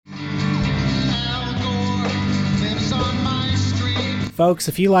Folks,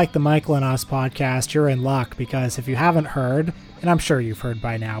 if you like the Michael and Us podcast, you're in luck, because if you haven't heard, and I'm sure you've heard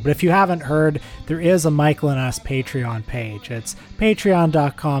by now, but if you haven't heard, there is a Michael and Us Patreon page. It's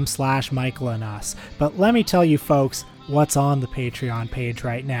patreon.com/Michael and Us. But let me tell you, folks, what's on the Patreon page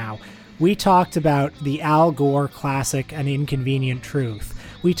right now. We talked about the Al Gore classic An Inconvenient Truth.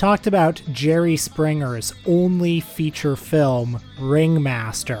 We talked about Jerry Springer's only feature film,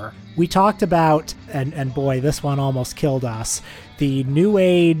 Ringmaster. We talked about, and boy, this one almost killed us, the New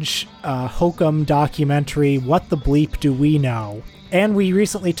Age hokum documentary, What the Bleep Do We Know? And we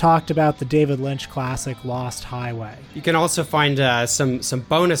recently talked about the David Lynch classic, Lost Highway. You can also find some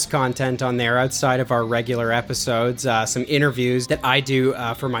bonus content on there outside of our regular episodes, some interviews that I do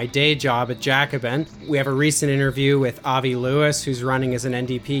for my day job at Jacobin. We have a recent interview with Avi Lewis, who's running as an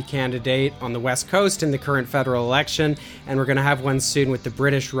NDP candidate on the West Coast in the current federal election, and we're going to have one soon with the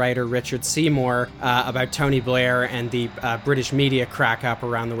British writer Richard Seymour about Tony Blair and the British media crack-up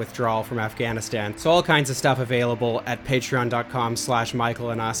around the withdrawal from Afghanistan. So all kinds of stuff available at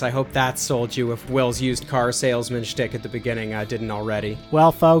patreon.com/Michael and Us. I hope that sold you if Will's used car salesman shtick at the beginning didn't already.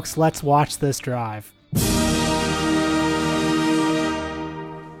 Well, folks, let's watch this drive.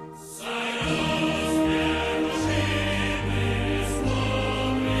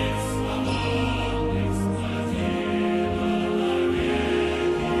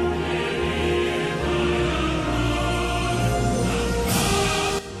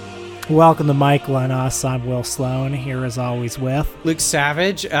 Welcome to Michael and Us. I'm Will Sloan, here as always with Luke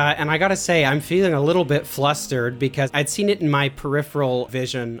Savage, and I gotta say, I'm feeling a little bit flustered because I'd seen it in my peripheral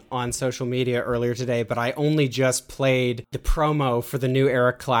vision on social media earlier today, but I only just played the promo for the new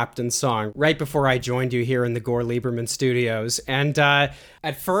Eric Clapton song right before I joined you here in the Gore Lieberman studios. And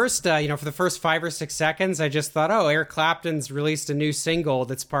at first, for the first 5 or 6 seconds, I just thought, oh, Eric Clapton's released a new single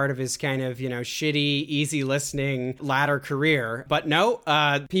that's part of his kind of, shitty, easy listening latter career. But no,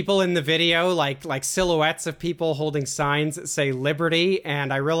 people in the video, like silhouettes of people holding signs that say liberty,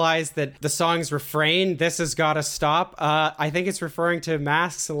 and I realized that the song's refrain, "This has gotta stop," I think it's referring to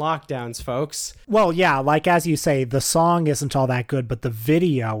masks and lockdowns, folks. Well, yeah, like as you say, the song isn't all that good, but the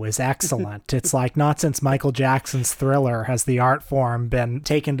video is excellent. It's like not since Michael Jackson's Thriller has the art form been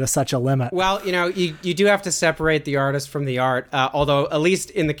taken to such a limit. Well, you do have to separate the artist from the art, although at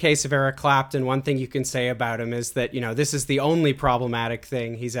least in the case of Eric Clapton, one thing you can say about him is that, this is the only problematic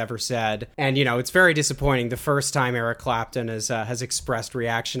thing he's ever said. And, it's very disappointing the first time Eric Clapton has expressed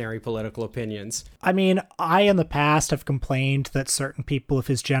reactionary political opinions. I mean, I in the past have complained that certain people of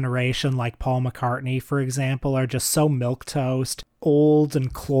his generation, like Paul McCartney, for example, are just so milquetoast, old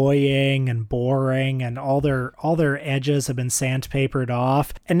and cloying and boring, and all their edges have been sandpapered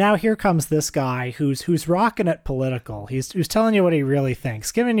off. And now here comes this guy who's rocking it political. He's telling you what he really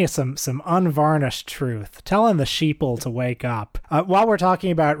thinks, giving you some unvarnished truth, telling the sheeple to wake up. While we're talking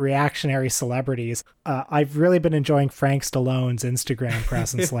about reactionary celebrities, I've really been enjoying Frank Stallone's Instagram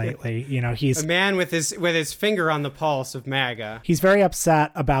presence lately. He's a man with his finger on the pulse of MAGA. He's very upset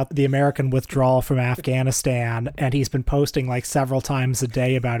about the American withdrawal from Afghanistan, and he's been posting like several times a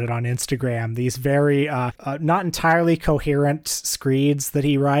day about it on Instagram. These very not entirely coherent screeds that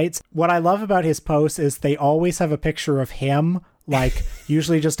he writes. What I love about his posts is they always have a picture of him, like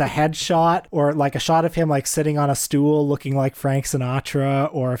usually just a headshot, or like a shot of him like sitting on a stool looking like Frank Sinatra,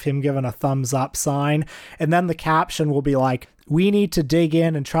 or of him giving a thumbs up sign. And then the caption will be like, "We need to dig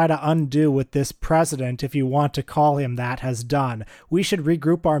in and try to undo what this president, if you want to call him that, has done. We should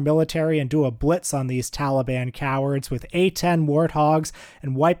regroup our military and do a blitz on these Taliban cowards with A-10 warthogs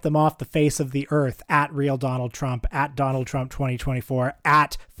and wipe them off the face of the earth. At Real Donald Trump, at Donald Trump 2024,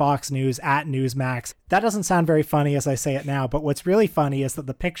 at Fox News, at Newsmax." That doesn't sound very funny as I say it now, but what's really funny is that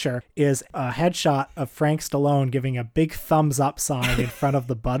the picture is a headshot of Frank Stallone giving a big thumbs up sign in front of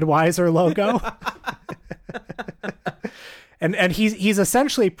the Budweiser logo. And he's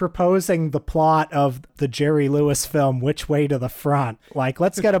essentially proposing the plot of the Jerry Lewis film, Which Way to the Front. Like,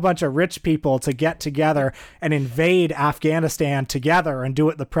 let's get a bunch of rich people to get together and invade Afghanistan together and do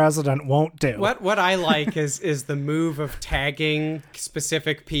what the president won't do. What I like is the move of tagging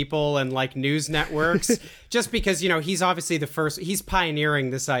specific people and like news networks, just because, he's obviously the first, he's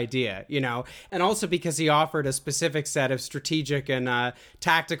pioneering this idea, and also because he offered a specific set of strategic and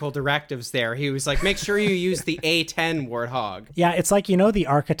tactical directives there. He was like, make sure you use the A-10 warthog. dog. Yeah, it's like, the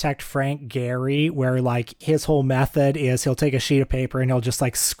architect Frank Gehry, where like his whole method is he'll take a sheet of paper and he'll just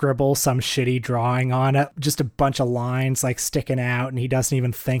like scribble some shitty drawing on it, just a bunch of lines like sticking out, and he doesn't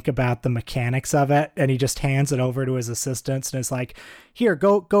even think about the mechanics of it, and he just hands it over to his assistants and is like, here,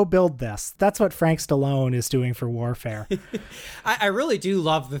 go build this. That's what Frank Stallone is doing for Warfare. I really do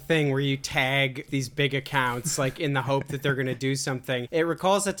love the thing where you tag these big accounts like in the hope that they're going to do something. It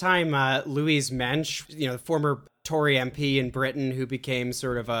recalls a time Louise Mensch, the former Tory MP in Britain who became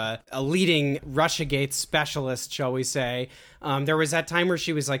sort of a leading Russiagate specialist, shall we say. There was that time where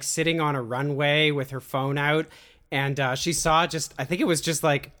she was like sitting on a runway with her phone out, and she saw I think it was just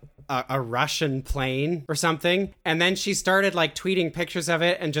like a Russian plane or something. And then she started like tweeting pictures of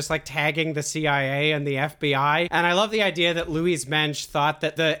it and just like tagging the CIA and the FBI. And I love the idea that Louise Mensch thought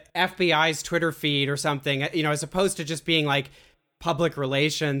that the FBI's Twitter feed or something, as opposed to just being like public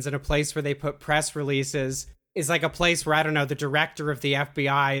relations and a place where they put press releases, is like a place where, I don't know, the director of the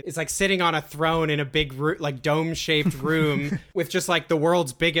FBI is like sitting on a throne in a big like dome-shaped room with just like the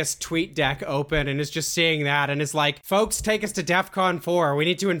world's biggest tweet deck open, and is just seeing that and is like, folks, take us to DEFCON 4. We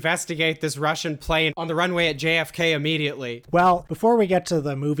need to investigate this Russian plane on the runway at JFK immediately. Well, before we get to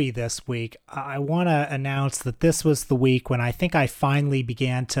the movie this week, I want to announce that this was the week when I think I finally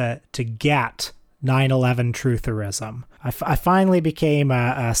began to get 9/11 trutherism. I finally became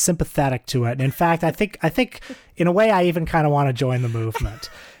sympathetic to it. And in fact, I think in a way I even kind of want to join the movement.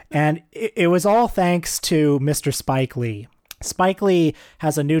 And it was all thanks to Mr. Spike Lee. Spike Lee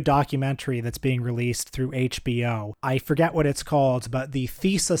has a new documentary that's being released through HBO. I forget what it's called, but the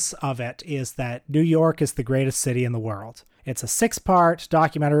thesis of it is that New York is the greatest city in the world. It's a 6-part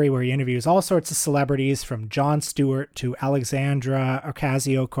documentary where he interviews all sorts of celebrities, from Jon Stewart to Alexandra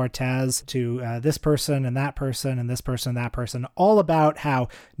Ocasio-Cortez to this person and that person and this person and that person, all about how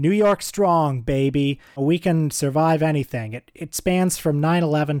New York's strong, baby. We can survive anything. It spans from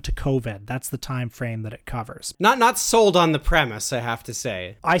 9/11 to COVID. That's the time frame that it covers. Not sold on the premise, I have to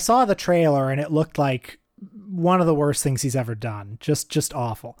say. I saw the trailer and it looked like one of the worst things he's ever done. Just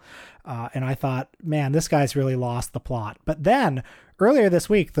awful. And I thought, man, this guy's really lost the plot. But then earlier this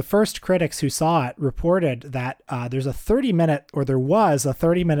week, the first critics who saw it reported that there was a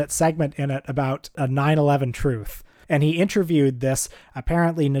 30-minute segment in it about a 9/11 truth. And he interviewed this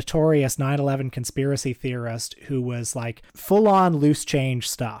apparently notorious 9/11 conspiracy theorist who was like full on loose change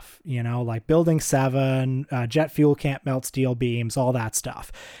stuff, like Building 7, jet fuel can't melt steel beams, all that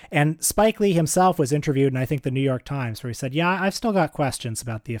stuff. And Spike Lee himself was interviewed in, I think, the New York Times, where he said, yeah, I've still got questions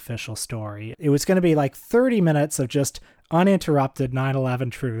about the official story. It was going to be like 30 minutes of just uninterrupted 9/11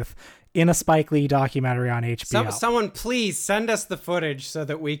 truth in a Spike Lee documentary on HBO. Someone please send us the footage so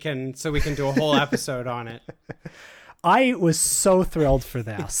we can do a whole episode on it. I was so thrilled for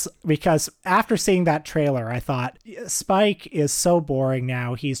this because after seeing that trailer, I thought, Spike is so boring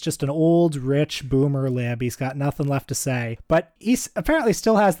now. He's just an old, rich boomer lib. He's got nothing left to say. But he apparently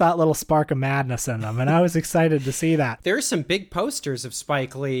still has that little spark of madness in him, and I was excited to see that. There's some big posters of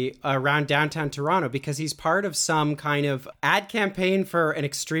Spike Lee around downtown Toronto because he's part of some kind of ad campaign for an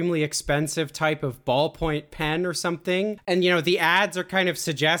extremely expensive type of ballpoint pen or something. And, the ads are kind of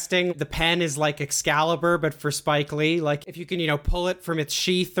suggesting the pen is like Excalibur, but for Spike Lee. Like, if you can, pull it from its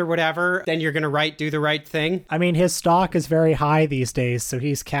sheath or whatever, then you're going to do the right thing. I mean, his stock is very high these days, so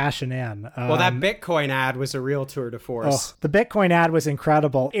he's cashing in. Well, that Bitcoin ad was a real tour de force. Oh, the Bitcoin ad was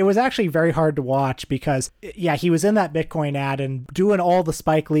incredible. It was actually very hard to watch because, yeah, he was in that Bitcoin ad and doing all the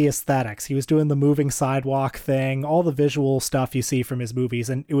Spike Lee aesthetics. He was doing the moving sidewalk thing, all the visual stuff you see from his movies.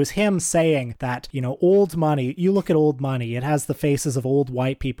 And it was him saying that, old money, you look at old money, it has the faces of old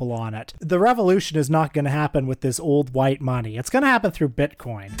white people on it. The revolution is not going to happen with this old white money. It's going to happen through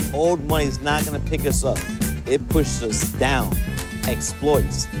Bitcoin. Old money's not going to pick us up. It pushes us down,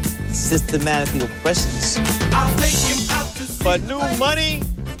 exploits, systematically oppresses us. But new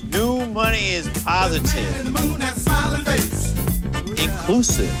money is positive,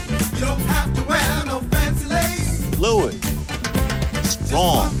 inclusive, fluid,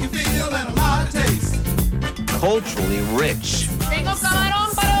 strong, culturally rich.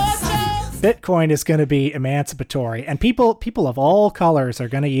 Bitcoin is going to be emancipatory, and people of all colors are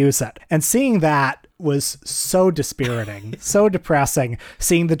going to use it. And seeing that was so dispiriting, so depressing,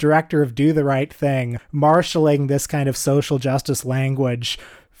 seeing the director of Do the Right Thing marshaling this kind of social justice language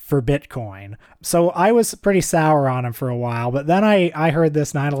for Bitcoin. So I was pretty sour on him for a while, but then I heard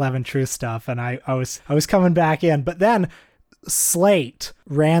this 9/11 truth stuff, and I was coming back in. But then Slate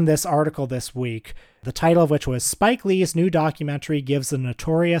ran this article this week, the title of which was Spike Lee's new documentary gives the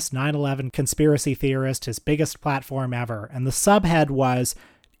notorious 9/11 conspiracy theorist his biggest platform ever. And the subhead was,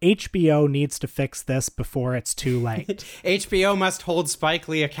 HBO needs to fix this before it's too late. HBO must hold Spike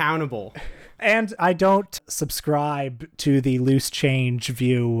Lee accountable. And I don't subscribe to the loose change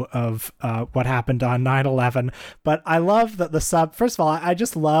view of what happened on 9/11, but I love that first of all, I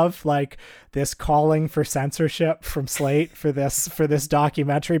just love like this calling for censorship from Slate for this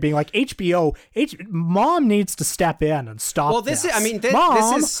documentary being like HBO, Mom needs to step in and stop. Well, this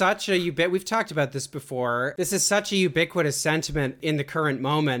is such a we've talked about this before. This is such a ubiquitous sentiment in the current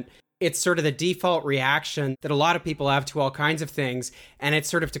moment. It's sort of the default reaction that a lot of people have to all kinds of things. And it's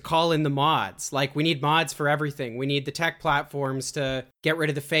sort of to call in the mods. Like, we need mods for everything. We need the tech platforms to get rid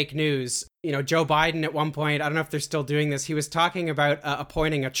of the fake news. You know, Joe Biden at one point, I don't know if they're still doing this, he was talking about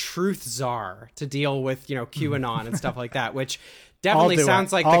appointing a truth czar to deal with, you know, QAnon and stuff like that, which definitely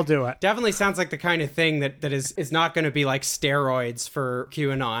sounds like definitely sounds like the kind of thing that is not going to be like steroids for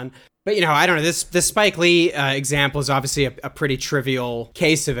QAnon. But, you know, I don't know, this Spike Lee example is obviously a pretty trivial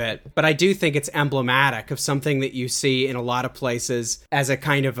case of it, but I do think it's emblematic of something that you see in a lot of places as a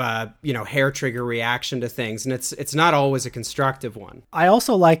kind of a, you know, hair trigger reaction to things, and it's not always a constructive one. I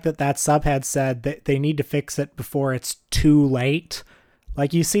also like that subhead said that they need to fix it before it's too late.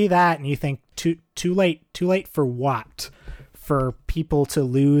 Like, you see that and you think, too late for what? For people to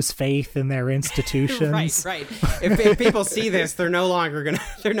lose faith in their institutions. right. If people see this, they're no longer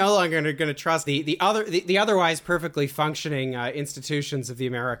gonna trust the otherwise perfectly functioning institutions of the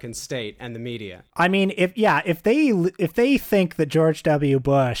American state and the media. I mean, if they think that George W.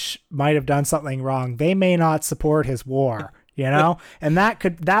 Bush might have done something wrong, they may not support his war. You know, and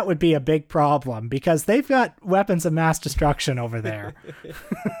that would be a big problem because they've got weapons of mass destruction over there.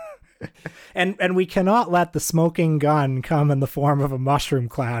 And we cannot let the smoking gun come in the form of a mushroom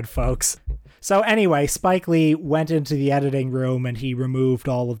cloud, folks. So anyway, Spike Lee went into the editing room and he removed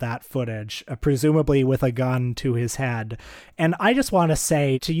all of that footage, presumably with a gun to his head. And I just want to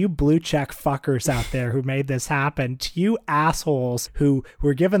say to you blue check fuckers out there who made this happen, to you assholes who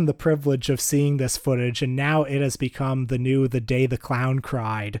were given the privilege of seeing this footage and now it has become the day the clown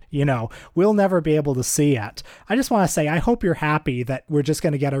cried, you know, we'll never be able to see it. I just want to say, I hope you're happy that we're just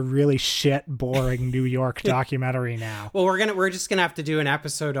going to get a really shit, boring New York documentary now. Well, we're just going to have to do an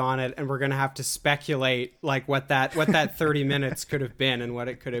episode on it, and we're going to have to speculate like what that 30 minutes could have been and what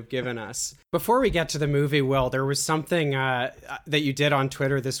it could have given us. Before we get to the movie, Will, there was something that you did on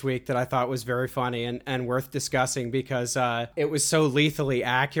Twitter this week that I thought was very funny and worth discussing because it was so lethally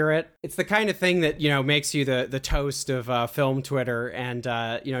accurate. It's the kind of thing that, you know, makes you the toast of film Twitter and,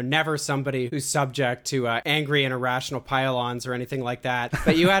 you know, never somebody who's subject to angry and irrational pile-ons or anything like that.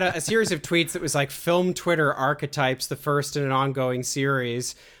 But you had a series of tweets that was like film Twitter archetypes, the first in an ongoing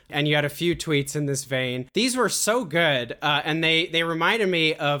series. And you had a few tweets in this vein. These were so good, and they reminded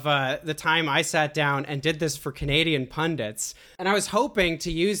me of the time I sat down and did this for Canadian pundits. And I was hoping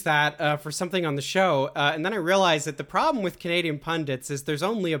to use that for something on the show, and then I realized that the problem with Canadian pundits is there's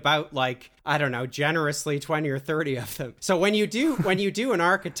only about, like, I don't know, generously 20 or 30 of them. So when you do an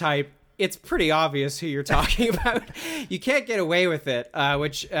archetype, it's pretty obvious who you're talking about. You can't get away with it,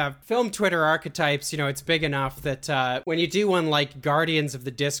 which film Twitter archetypes, you know, it's big enough that when you do one like Guardians of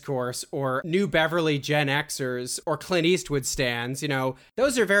the Discourse or New Beverly Gen Xers or Clint Eastwood stands, you know,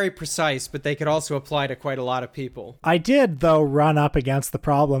 those are very precise, but they could also apply to quite a lot of people. I did, though, run up against the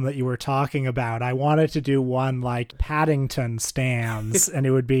problem that you were talking about. I wanted to do one like Paddington stands, and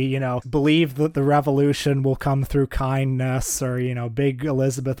it would be, you know, believe that the revolution will come through kindness, or, you know, big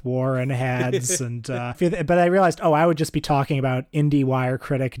Elizabeth Warren heads, and but I realized, I would just be talking about IndieWire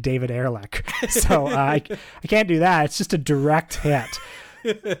critic David Ehrlich, so I can't do that. It's just a direct hit.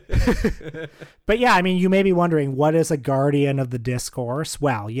 But yeah, I mean, you may be wondering, what is a Guardian of the Discourse?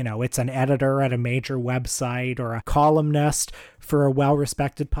 Well, you know, it's an editor at a major website or a columnist for a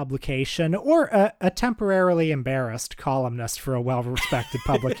well-respected publication, or a temporarily embarrassed columnist for a well-respected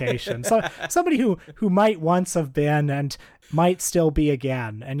publication. So somebody who might once have been and might still be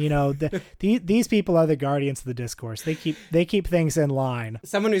again. And, you know, these people are the guardians of the discourse. They keep things in line.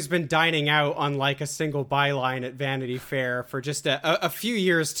 Someone who's been dining out on like a single byline at Vanity Fair for just a few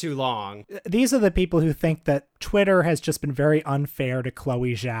years too long. These are the people who think that Twitter has just been very unfair to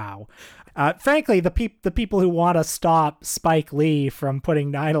Chloe Zhao. Frankly, the people who want to stop Spike Lee from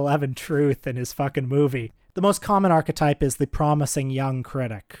putting 9/11 truth in his fucking movie. The most common archetype is the promising young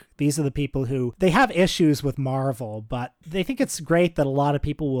critic. These are the people who, they have issues with Marvel, but they think it's great that a lot of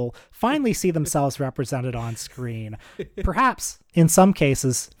people will finally see themselves represented on screen. Perhaps in some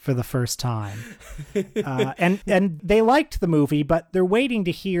cases for the first time. And they liked the movie, but they're waiting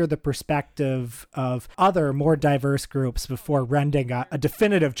to hear the perspective of other more diverse groups before rendering a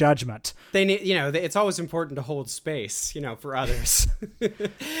definitive judgment. They need, it's always important to hold space, for others.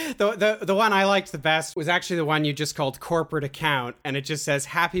 The one I liked the best was actually the one you just called Corporate Account, and it just says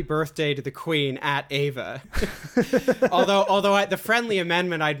 "Happy Birthday to the Queen at Ava." although the friendly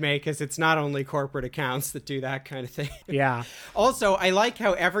amendment I'd make is it's not only corporate accounts that do that kind of thing. Yeah. Also, I like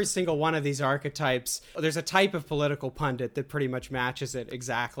how every single one of these archetypes, there's a type of political pundit that pretty much matches it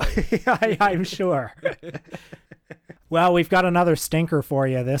exactly. I'm sure. Well, we've got another stinker for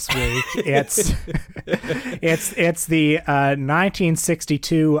you this week. It's the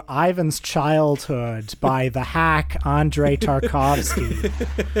 1962 Ivan's Childhood by the hack Andrei Tarkovsky.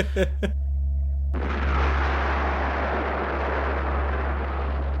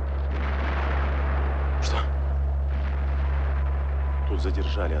 Тут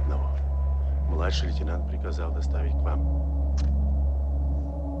задержали одного. Младший лейтенант приказал доставить к вам.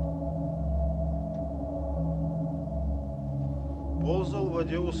 Ползал в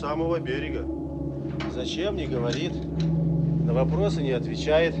воде у самого берега. Зачем, не говорит. На вопросы не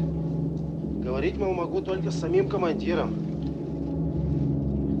отвечает. Говорить, мол, могу только с самим командиром.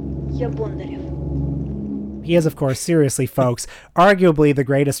 Я Бондарев. He is, of course, seriously, folks, arguably the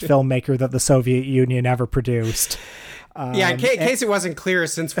greatest filmmaker that the Soviet Union ever produced. In case it wasn't clear,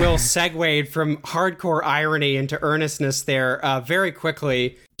 since Will segued from hardcore irony into earnestness there very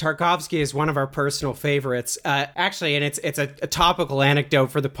quickly, Tarkovsky is one of our personal favorites. Actually, and it's a topical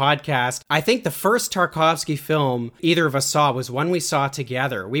anecdote for the podcast. I think the first Tarkovsky film either of us saw was one we saw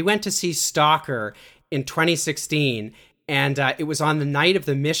together. We went to see Stalker in 2016, and it was on the night of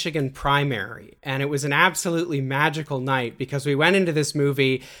the Michigan primary. And it was an absolutely magical night because we went into this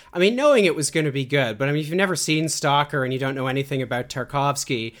movie, knowing it was going to be good. But if you've never seen Stalker and you don't know anything about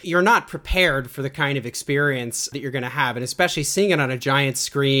Tarkovsky, you're not prepared for the kind of experience that you're going to have. And especially seeing it on a giant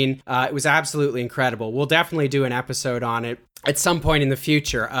screen, it was absolutely incredible. We'll definitely do an episode on it at some point in the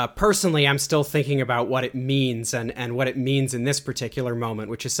future. Personally, I'm still thinking about what it means and what it means in this particular moment,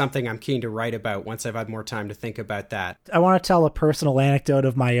 which is something I'm keen to write about once I've had more time to think about that. I want to tell a personal anecdote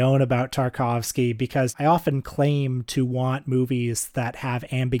of my own about Tarkovsky because I often claim to want movies that have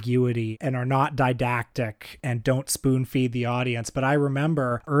ambiguity and are not didactic and don't spoon feed the audience. But I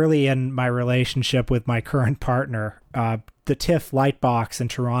remember early in my relationship with my current partner, the TIFF Lightbox in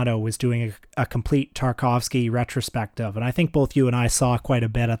Toronto was doing a complete Tarkovsky retrospective, and I think both you and I saw quite a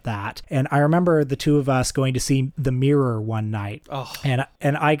bit at that. And I remember the two of us going to see The Mirror one night, and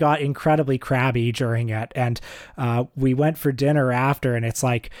I got incredibly crabby during it, and we went for dinner after, and it's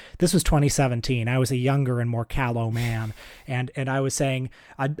like, this was 2017. I was a younger and more callow man, and I was saying,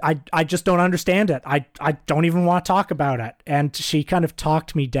 I just don't understand it. I don't even want to talk about it. And she kind of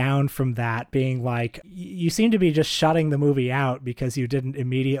talked me down from that, being like, you seem to be just shutting the movie out because you didn't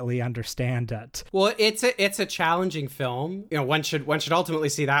immediately understand it. Well, it's a challenging film. One should ultimately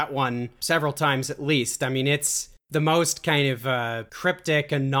see that one several times at least. It's the most kind of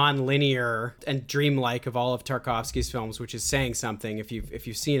cryptic and non-linear and dreamlike of all of Tarkovsky's films, which is saying something if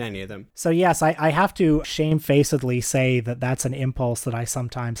you've seen any of them. So yes, I have to shamefacedly say that that's an impulse that I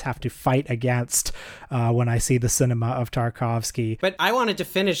sometimes have to fight against when I see the cinema of Tarkovsky. But I wanted to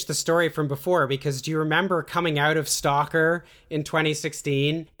finish the story from before, because do you remember coming out of Stalker in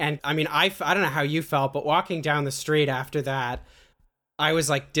 2016? And I don't know how you felt, but walking down the street after that, I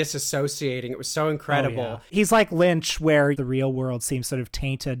was like disassociating. It was so incredible. Oh, yeah. He's like Lynch, where the real world seems sort of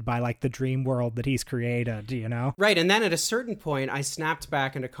tainted by like the dream world that he's created, Right. And then at a certain point, I snapped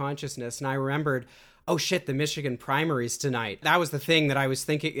back into consciousness and I remembered, oh shit, the Michigan primaries tonight. That was the thing that I was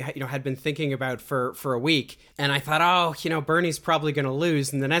thinking, had been thinking about for a week. And I thought, Bernie's probably going to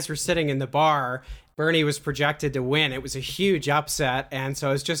lose. And then as we're sitting in the bar, Bernie was projected to win. It was a huge upset, and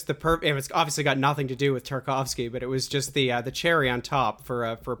so it's just it's obviously got nothing to do with Tarkovsky, but it was just the cherry on top for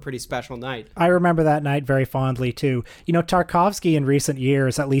a pretty special night. I remember that night very fondly too. Tarkovsky in recent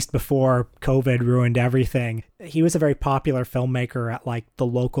years, at least before COVID ruined everything, he was a very popular filmmaker at like the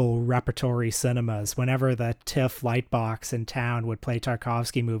local repertory cinemas. Whenever the TIFF Lightbox in town would play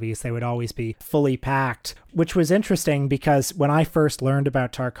Tarkovsky movies, they would always be fully packed, which was interesting because when I first learned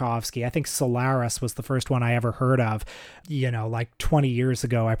about Tarkovsky, I think Solaris was the first one I ever heard of. Like 20 years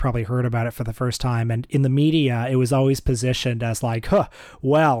ago, I probably heard about it for the first time. And in the media, it was always positioned as like,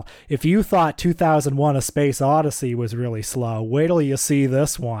 well, if you thought 2001 A Space Odyssey was really slow, wait till you see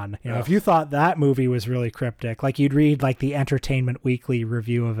this one. If you thought that movie was really cryptic, slapstick. Like you'd read like the Entertainment Weekly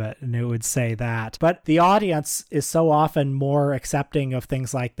review of it and it would say that. But the audience is so often more accepting of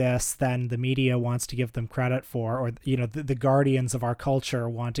things like this than the media wants to give them credit for, or, you know, the guardians of our culture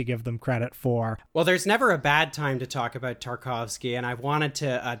want to give them credit for. Well, there's never a bad time to talk about Tarkovsky, and I've wanted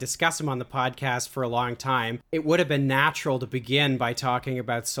to discuss him on the podcast for a long time. It would have been natural to begin by talking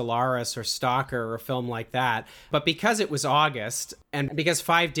about Solaris or Stalker or a film like that. But because it was August, and because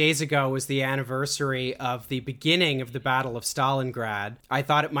 5 days ago was the anniversary of the beginning of the Battle of Stalingrad, I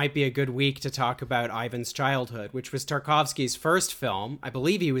thought it might be a good week to talk about Ivan's Childhood, which was Tarkovsky's first film. I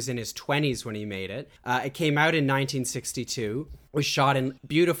believe he was in his 20s when he made it. It came out in 1962. Was shot in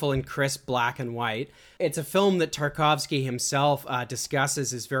beautiful and crisp black and white. It's a film that Tarkovsky himself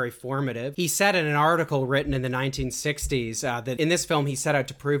discusses as very formative. He said in an article written in the 1960s that in this film he set out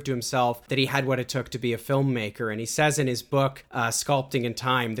to prove to himself that he had what it took to be a filmmaker. And he says in his book, Sculpting in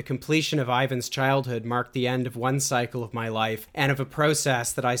Time, the completion of Ivan's Childhood marked the end of one cycle of my life and of a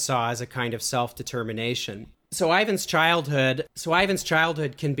process that I saw as a kind of self-determination. So Ivan's Childhood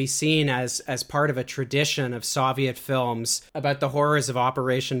can be seen as part of a tradition of Soviet films about the horrors of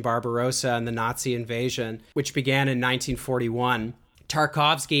Operation Barbarossa and the Nazi invasion, which began in 1941.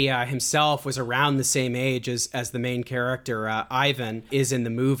 Tarkovsky himself was around the same age as the main character, Ivan, is in the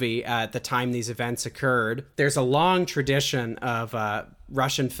movie at the time these events occurred. There's a long tradition of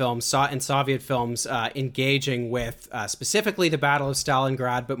Russian films and Soviet films engaging with specifically the Battle of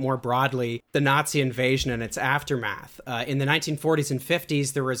Stalingrad, but more broadly, the Nazi invasion and its aftermath. In the 1940s and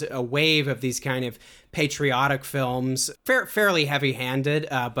 50s, there was a wave of these kind of patriotic films, fairly heavy-handed,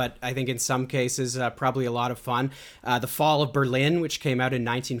 but I think in some cases probably a lot of fun. The Fall of Berlin, which came out in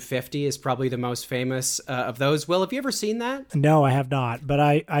 1950, is probably the most famous of those. Will, have you ever seen that? No, I have not, but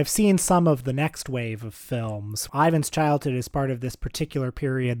I've seen some of the next wave of films. Ivan's Childhood is part of this particular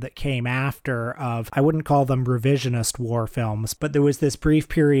period that came after of, I wouldn't call them revisionist war films, but there was this brief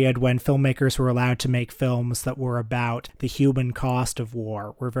period when filmmakers were allowed to make films that were about the human cost of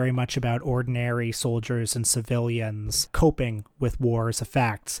war, were very much about ordinary soldiers and civilians coping with war's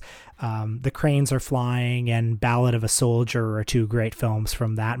effects. The Cranes Are Flying and Ballad of a Soldier are two great films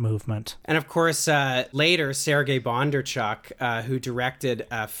from that movement. And of course, later, Sergei Bondarchuk, who directed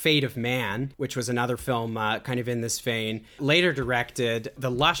Fate of Man, which was another film kind of in this vein, later directed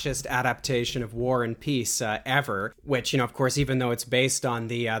the lushest adaptation of War and Peace ever, which, of course, even though it's based on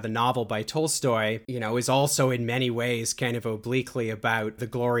the novel by Tolstoy, is also in many ways kind of obliquely about the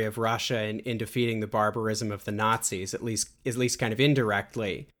glory of Russia in defeating the barbarism of the Nazis, at least kind of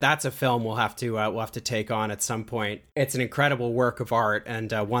indirectly. That's a film we'll have to take on at some point. It's an incredible work of art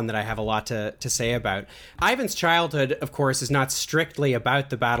and one that I have a lot to say about. Ivan's Childhood, of course, is not strictly about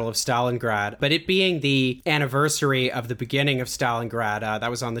the Battle of Stalingrad, but it being the anniversary of the beginning of Stalingrad, that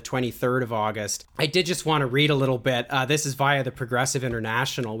was on the 23rd of August. I did just want to read a little bit. This is via the Progressive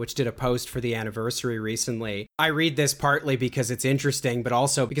International, which did a post for the anniversary recently. I read this partly because it's interesting, but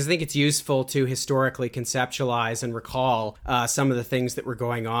also because I think it's useful to historically conceptualize and recall some of the things that were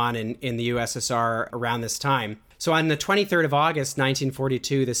going on in the USSR around this time. So on the 23rd of August,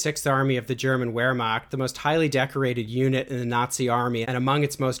 1942, the 6th Army of the German Wehrmacht, the most highly decorated unit in the Nazi army and among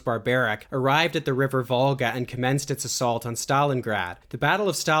its most barbaric, arrived at the river Volga and commenced its assault on Stalingrad. The Battle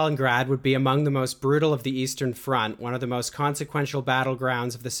of Stalingrad would be among the most brutal of the Eastern Front, one of the most consequential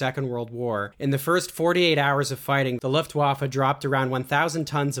battlegrounds of the Second World War. In the first 48 hours of fighting, the Luftwaffe dropped around 1,000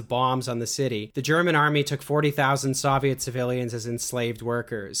 tons of bombs on the city. The German army took 40,000 Soviet civilians as enslaved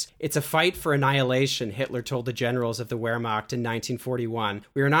workers. It's a fight for annihilation, Hitler told the generals of the Wehrmacht in 1941.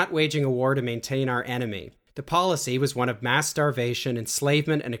 We are not waging a war to maintain our enemy. The policy was one of mass starvation,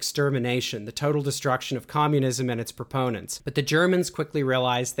 enslavement, and extermination, the total destruction of communism and its proponents. But the Germans quickly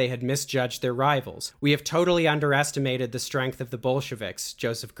realized they had misjudged their rivals. We have totally underestimated the strength of the Bolsheviks,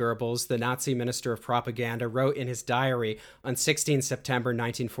 Joseph Goebbels, the Nazi minister of propaganda, wrote in his diary on 16 September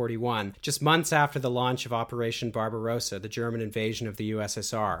 1941, just months after the launch of Operation Barbarossa, the German invasion of the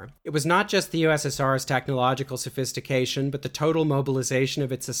USSR. It was not just the USSR's technological sophistication, but the total mobilization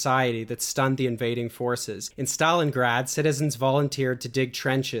of its society that stunned the invading forces. In Stalingrad, citizens volunteered to dig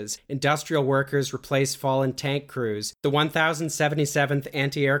trenches. Industrial workers replaced fallen tank crews. The 1077th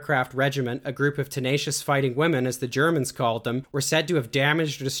Anti-Aircraft Regiment, a group of tenacious fighting women, as the Germans called them, were said to have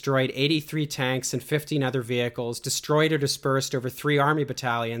damaged or destroyed 83 tanks and 15 other vehicles, destroyed or dispersed over 3 army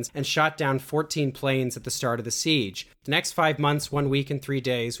battalions, and shot down 14 planes at the start of the siege. The next 5 months, 1 week, and 3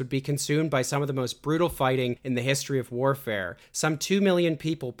 days would be consumed by some of the most brutal fighting in the history of warfare. Some 2 million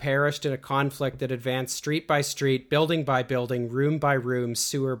people perished in a conflict that advanced street by street, building by building, room by room,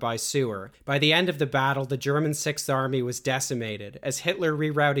 sewer by sewer. By the end of the battle, the German Sixth Army was decimated. As Hitler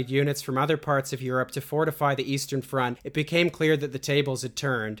rerouted units from other parts of Europe to fortify the Eastern Front, it became clear that the tables had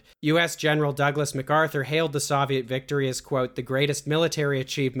turned. U.S. General Douglas MacArthur hailed the Soviet victory as, quote, the greatest military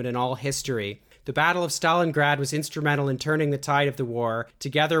achievement in all history. The Battle of Stalingrad was instrumental in turning the tide of the war.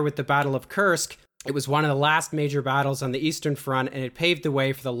 Together with the Battle of Kursk, it was one of the last major battles on the Eastern Front, and it paved the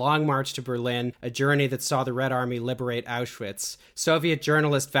way for the Long March to Berlin, a journey that saw the Red Army liberate Auschwitz. Soviet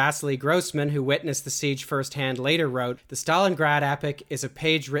journalist Vasily Grossman, who witnessed the siege firsthand, later wrote, "The Stalingrad epic is a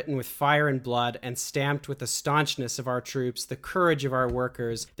page written with fire and blood and stamped with the staunchness of our troops, the courage of our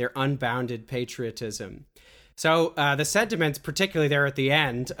workers, their unbounded patriotism." So the sentiment, particularly there at the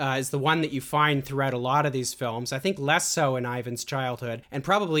end, is the one that you find throughout a lot of these films. I think less so in Ivan's Childhood, and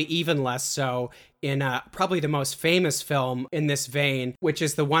probably even less so in probably the most famous film in this vein, which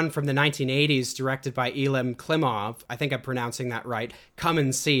is the one from the 1980s directed by Ilym Klimov. I think I'm pronouncing that right. Come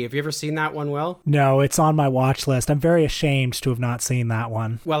and See. Have you ever seen that one, Will? No, it's on my watch list. I'm very ashamed to have not seen that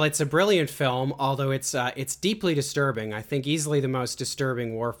one. Well, it's a brilliant film, although it's deeply disturbing. I think easily the most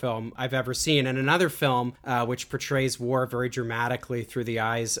disturbing war film I've ever seen, and another film which portrays war very dramatically through the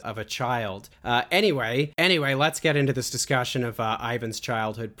eyes of a child. Anyway, let's get into this discussion of Ivan's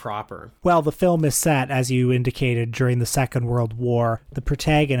Childhood proper. Well, the film is set, as you indicated, during the Second World War. The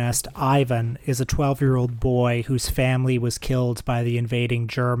protagonist, Ivan, is a 12-year-old boy whose family was killed by the invading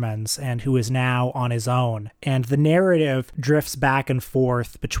Germans and who is now on his own. And the narrative drifts back and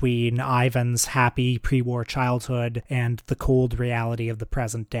forth between Ivan's happy pre-war childhood and the cold reality of the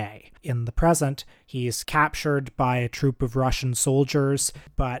present day. In the present, he's captured by a troop of Russian soldiers,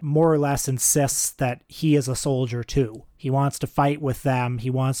 but more or less insists that he is a soldier too. He wants to fight with them.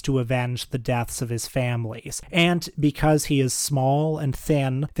 He wants to avenge the deaths of his families. And because he is small and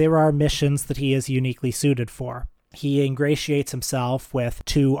thin, there are missions that he is uniquely suited for. He ingratiates himself with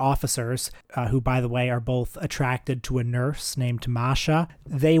two officers, who, by the way, are both attracted to a nurse named Masha.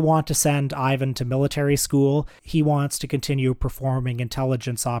 They want to send Ivan to military school. He wants to continue performing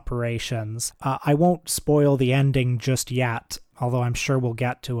intelligence operations. I won't spoil the ending just yet, although I'm sure we'll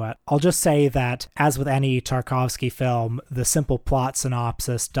get to it. I'll just say that, as with any Tarkovsky film, the simple plot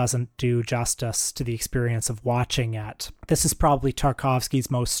synopsis doesn't do justice to the experience of watching it. This is probably Tarkovsky's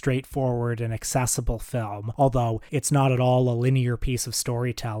most straightforward and accessible film, although it's not at all a linear piece of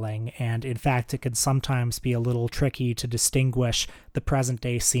storytelling, and in fact it can sometimes be a little tricky to distinguish the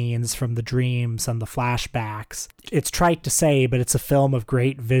present-day scenes from the dreams and the flashbacks. It's trite to say, but it's a film of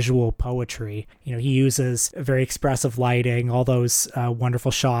great visual poetry. You know, he uses very expressive lighting, all those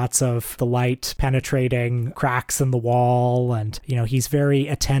wonderful shots of the light penetrating cracks in the wall, and, you know, he's very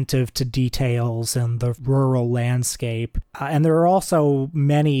attentive to details in the rural landscape. And there are also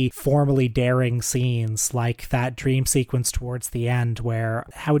many formally daring scenes, like that dream sequence towards the end where,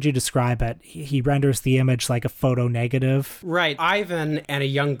 how would you describe it? He renders the image like a photo negative. Right. Ivan and a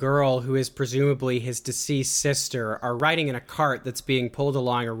young girl who is presumably his deceased sister are riding in a cart that's being pulled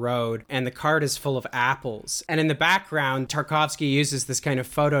along a road, and the cart is full of apples. And in the background, Tarkovsky uses this kind of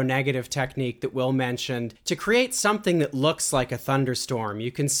photo negative technique that Will mentioned to create something that looks like a thunderstorm.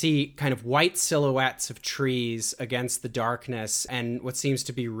 You can see kind of white silhouettes of trees against the darkness and what seems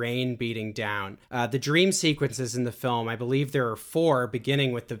to be rain beating down. The dream sequences in the film, I believe there are 4,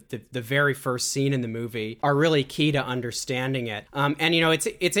 beginning with the very first scene in the movie, are really key to understanding it. And, you know, it's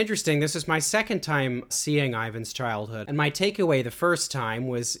interesting. This is my second time seeing Ivan's Childhood. And my takeaway the first time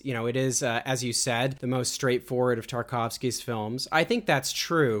was, you know, it is, as you said, the most straightforward of Tarkovsky's films. I think that's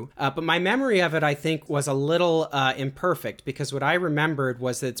true. But my memory of it, I think, was a little imperfect, because what I remembered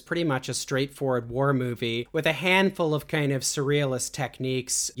was that it's pretty much a straightforward war movie with a handful of kind of surrealist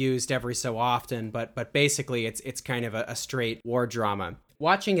techniques used every so often. But basically, it's kind of a straight war drama.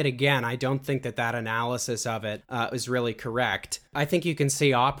 Watching it again, I don't think that analysis of it is really correct. I think you can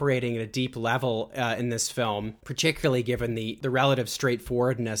see operating at a deep level in this film, particularly given the relative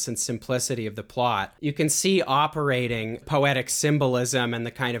straightforwardness and simplicity of the plot. You can see operating poetic symbolism and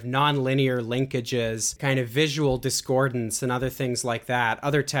the kind of non-linear linkages, kind of visual discordance and other things like that,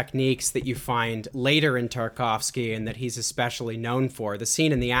 other techniques that you find later in Tarkovsky and that he's especially known for. The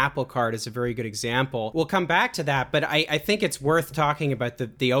scene in the apple cart is a very good example. We'll come back to that, but I think it's worth talking about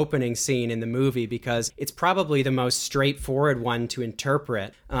the opening scene in the movie, because it's probably the most straightforward one to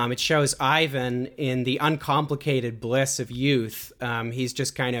interpret. It shows Ivan in the uncomplicated bliss of youth. He's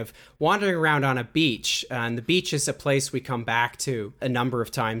just kind of wandering around on a beach, and the beach is a place we come back to a number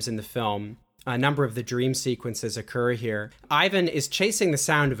of times in the film. a number of the dream sequences occur here. Ivan is chasing the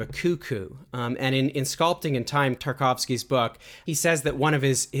sound of a cuckoo. And in Sculpting in Time, Tarkovsky's book, he says that one of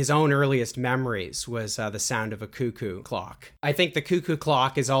his own earliest memories was the sound of a cuckoo clock. I think the cuckoo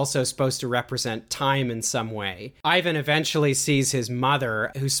clock is also supposed to represent time in some way. Ivan eventually sees his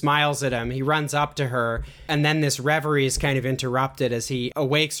mother, who smiles at him. He runs up to her, and then this reverie is kind of interrupted as he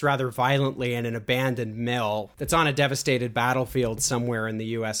awakes rather violently in an abandoned mill that's on a devastated battlefield somewhere in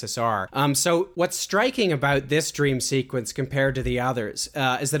the USSR. So what's striking about this dream sequence compared to the others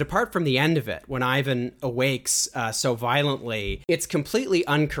is that apart from the end of it, when Ivan awakes so violently, it's completely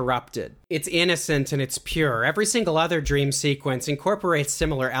uncorrupted. It's innocent and it's pure. Every single other dream sequence incorporates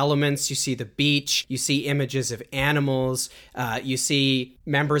similar elements. You see the beach, you see images of animals, you see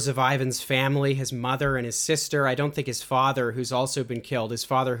members of Ivan's family, his mother and his sister. I don't think his father, who's also been killed, his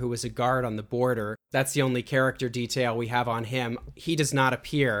father who was a guard on the border. That's the only character detail we have on him. He does not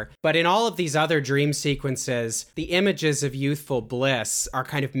appear. But in all of these other dream sequences, the images of youthful bliss are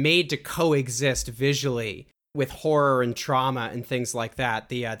kind of made to coexist visually with horror and trauma and things like that.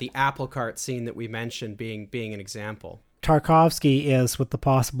 The apple cart scene that we mentioned being an example. Tarkovsky is, with the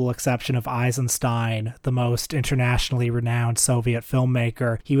possible exception of Eisenstein, the most internationally renowned Soviet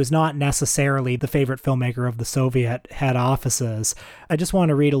filmmaker. He was not necessarily the favorite filmmaker of the Soviet head offices. I just want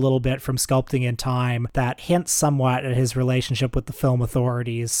to read a little bit from Sculpting in Time that hints somewhat at his relationship with the film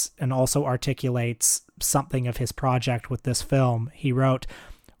authorities and also articulates something of his project with this film. He wrote,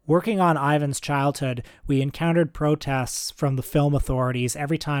 "Working on Ivan's childhood, we encountered protests from the film authorities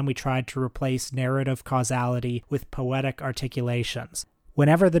every time we tried to replace narrative causality with poetic articulations.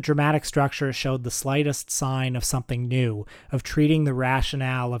 Whenever the dramatic structure showed the slightest sign of something new, of treating the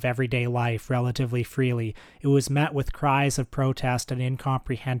rationale of everyday life relatively freely, it was met with cries of protest and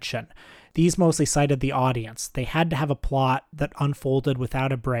incomprehension. These mostly cited the audience. They had to have a plot that unfolded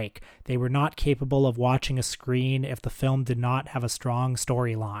without a break. They were not capable of watching a screen if the film did not have a strong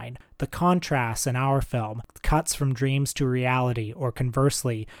storyline. The contrasts in our film, cuts from dreams to reality, or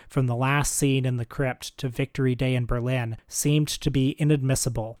conversely, from the last scene in the crypt to Victory Day in Berlin, seemed to be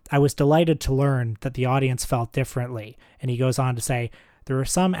inadmissible. I was delighted to learn that the audience felt differently." And he goes on to say, "There are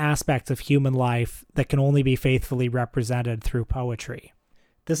some aspects of human life that can only be faithfully represented through poetry."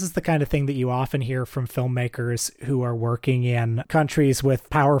 This is the kind of thing that you often hear from filmmakers who are working in countries with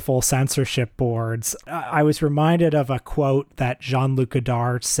powerful censorship boards. I was reminded of a quote that Jean-Luc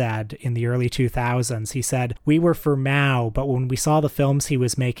Godard said in the early 2000s. He said, "We were for Mao, but when we saw the films he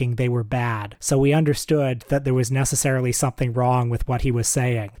was making, they were bad. So we understood that there was necessarily something wrong with what he was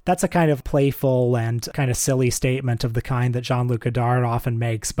saying." That's a kind of playful and kind of silly statement of the kind that Jean-Luc Godard often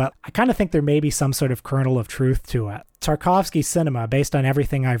makes, but I kind of think there may be some sort of kernel of truth to it. Tarkovsky's cinema, based on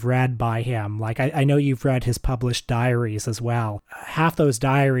everything I've read by him, like I know you've read his published diaries as well. Half those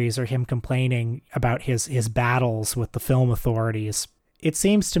diaries are him complaining about his battles with the film authorities. It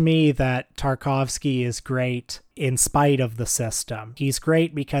seems to me that Tarkovsky is great in spite of the system. He's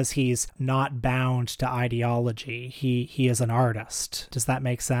great because he's not bound to ideology. He is an artist. Does that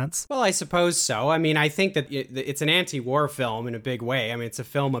make sense? Well, I suppose so. I mean, I think that it's an anti-war film in a big way. I mean, it's a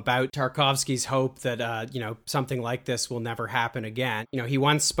film about Tarkovsky's hope that, something like this will never happen again. He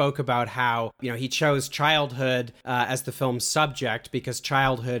once spoke about how, he chose childhood as the film's subject because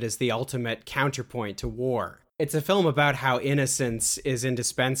childhood is the ultimate counterpoint to war. It's a film about how innocence is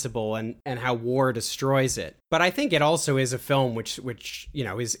indispensable and how war destroys it. But I think it also is a film which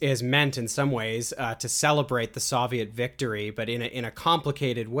is meant in some ways to celebrate the Soviet victory, but in a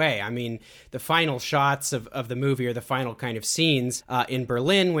complicated way. I mean, the final shots of the movie, or the final kind of scenes in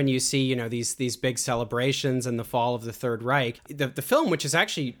Berlin, when you see these big celebrations and the fall of the Third Reich. The film, which is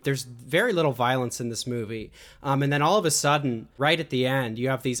actually, there's very little violence in this movie, and then all of a sudden, right at the end, you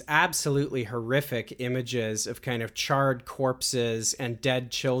have these absolutely horrific images of kind of charred corpses and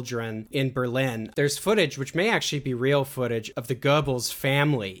dead children in Berlin. There's footage which may actually be real footage of the Goebbels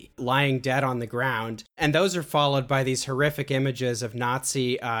family lying dead on the ground. And those are followed by these horrific images of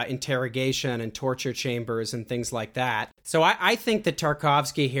Nazi interrogation and torture chambers and things like that. So I think that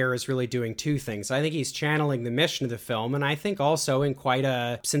Tarkovsky here is really doing two things. I think he's channeling the mission of the film, and I think also in quite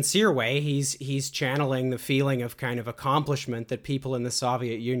a sincere way, he's channeling the feeling of kind of accomplishment that people in the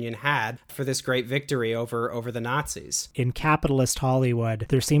Soviet Union had for this great victory over over the Nazis. In capitalist Hollywood,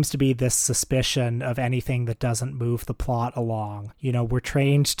 there seems to be this suspicion of anything that doesn't move the plot along. You know, we're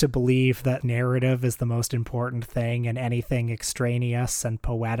trained to believe that narrative is the most important thing and anything extraneous and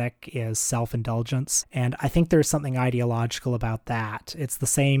poetic is self-indulgence. And I think there's something ideological about that. It's the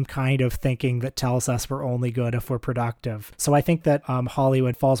same kind of thinking that tells us we're only good if we're productive. So I think that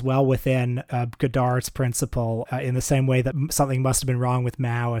Hollywood falls well within Godard's principle in the same way that something must have been wrong with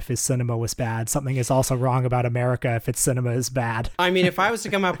Mao if his cinema was bad. Something is also wrong about America if its cinema is bad. I mean, if I was to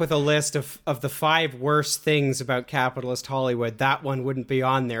come up with a list of the 5 worst things about capitalist Hollywood, that one wouldn't be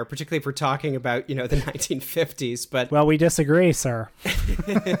on there, particularly if we're talking about, the 1950s. But well, we disagree, sir.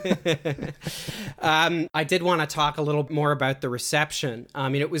 I did want to talk a little more about the reception. I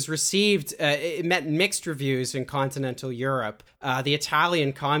mean, it was received, it met mixed reviews in continental Europe. The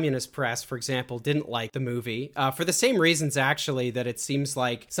Italian communist press, for example, didn't like the movie for the same reasons, actually, that it seems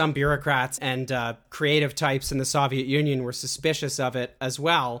like some bureaucrats and creative types in the Soviet Union were suspicious of it as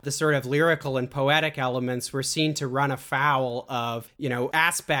well. The sort of lyrical and poetic elements were seen to run afoul of,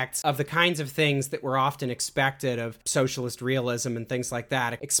 aspects of the kinds of things that were often expected of socialist realism and things like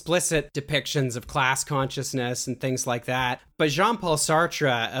that. Explicit depictions of class consciousness and things like that. But Jean-Paul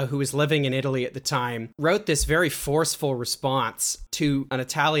Sartre, who was living in Italy at the time, wrote this very forceful response to an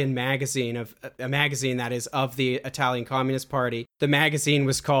Italian magazine, a magazine that is of the Italian Communist Party. The magazine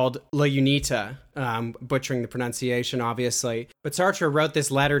was called La Unita, butchering the pronunciation, obviously. But Sartre wrote this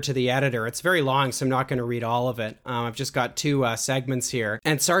letter to the editor. It's very long, so I'm not going to read all of it. I've just got 2 segments here.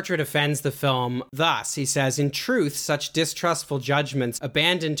 And Sartre defends the film thus. He says, "In truth, such distrustful judgments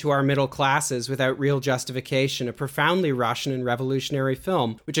abandoned to our middle classes without real justification, a profoundly Russian and revolutionary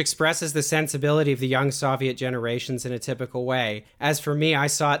film, which expresses the sensibility of the young Soviet generations in a typical way. As for me, I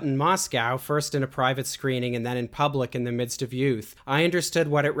saw it in Moscow, first in a private screening and then in public in the midst of youth. I understood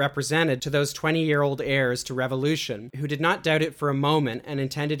what it represented to those 20-year-old heirs to revolution, who did not doubt it for a moment and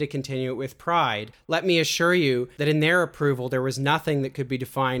intended to continue it with pride. Let me assure you that in their approval, there was nothing that could be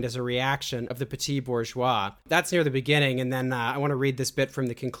defined as a reaction of the petit bourgeois." That's near the beginning, and then I want to read this bit from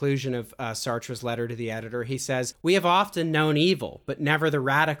the conclusion of Sartre's letter to the editor. He says, "We have often known evil, but never the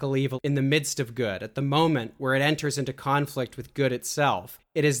radical evil in the midst of good, at the moment where it enters into conflict with good itself.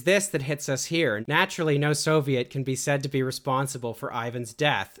 It is this that hits us here. Naturally, no Soviet can be said to be responsible for Ivan's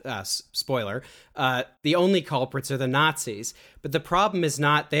death. Spoiler. The only culprits are the Nazis. But the problem is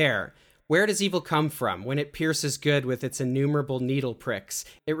not there. Where does evil come from? When it pierces good with its innumerable needle pricks,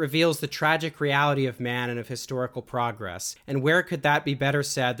 it reveals the tragic reality of man and of historical progress. And where could that be better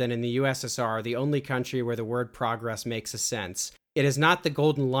said than in the USSR, the only country where the word progress makes a sense? It is not the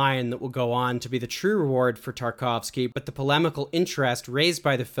golden lion that will go on to be the true reward for Tarkovsky, but the polemical interest raised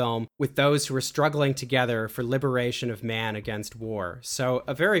by the film with those who are struggling together for liberation of man against war." So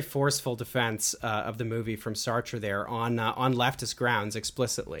a very forceful defense of the movie from Sartre there on leftist grounds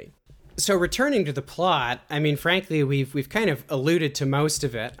explicitly. So returning to the plot, I mean, frankly, we've kind of alluded to most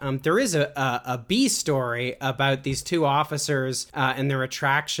of it. There is a B story about these 2 officers and their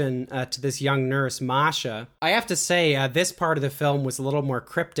attraction to this young nurse, Masha. I have to say, this part of the film was a little more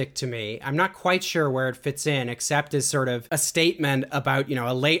cryptic to me. I'm not quite sure where it fits in, except as sort of a statement about,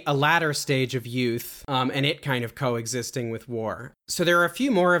 a latter stage of youth and it kind of coexisting with war. So there are a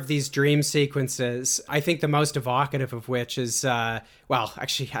few more of these dream sequences. I think the most evocative of which is,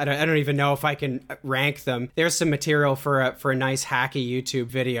 actually, I don't even know if I can rank them. There's some material for a nice hacky YouTube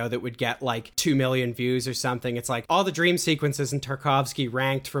video that would get like 2 million views or something. It's like all the dream sequences in Tarkovsky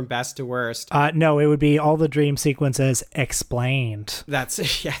ranked from best to worst. No, it would be all the dream sequences explained. That's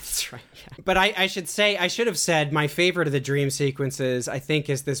right. Yeah. But I should have said my favorite of the dream sequences, I think,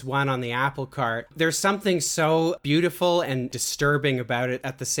 is this one on the apple cart. There's something so beautiful and disturbing about it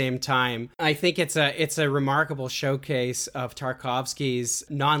at the same time. I think it's a remarkable showcase of Tarkovsky's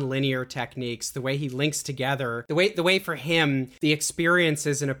non-linear techniques, the way he links together, the way for him the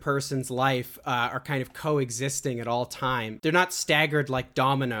experiences in a person's life are kind of coexisting at all time. They're not staggered like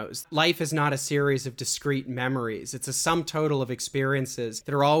dominoes. Life is not a series of discrete memories. It's a sum total of experiences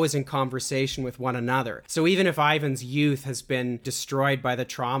that are always in conversation with one another. So even if Ivan's youth has been destroyed by the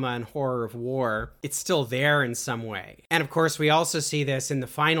trauma and horror of war, it's still there in some way. And of course, we also see this in the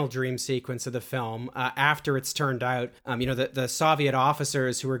final dream sequence of the film, after it's turned out, the Soviet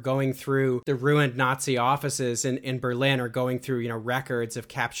officers who are going through the ruined Nazi offices in Berlin are going through, records of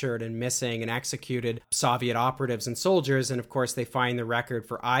captured and missing and executed Soviet operatives and soldiers. And of course, they find the record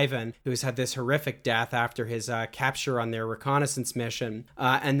for Ivan, who's had this horrific death after his capture on their reconnaissance mission.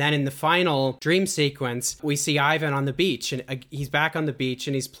 And then in the final dream sequence, we see Ivan on the beach, and he's back on the beach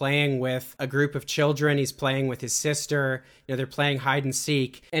and he's playing with a group of children. He's playing with his sister. They're playing hide and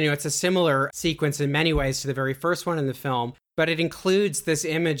seek. And, it's a similar sequence in many ways to the very first one in the film. But it includes this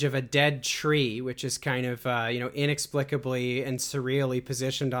image of a dead tree, which is kind of, inexplicably and surreally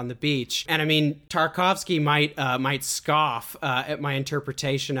positioned on the beach. And I mean, Tarkovsky might scoff at my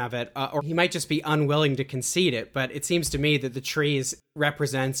interpretation of it, or he might just be unwilling to concede it. But it seems to me that the tree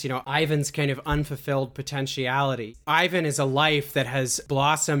represents, Ivan's kind of unfulfilled potentiality. Ivan is a life that has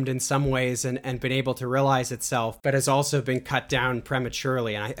blossomed in some ways and been able to realize itself, but has also been cut down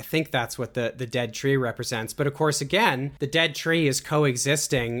prematurely. And I think that's what the dead tree represents. But of course, again, the dead tree is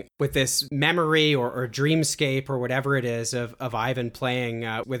coexisting with this memory or dreamscape or whatever it is of Ivan playing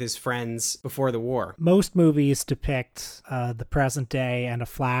with his friends before the war. Most movies depict the present day and a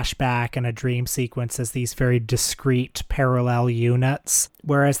flashback and a dream sequence as these very discrete parallel units,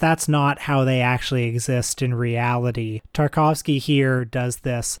 whereas that's not how they actually exist in reality. Tarkovsky here does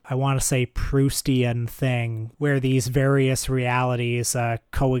this, I want to say, Proustian thing, where these various realities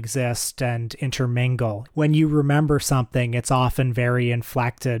coexist and intermingle. When you remember something, it's often very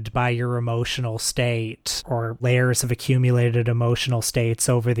inflected by your emotional state or layers of accumulated emotional states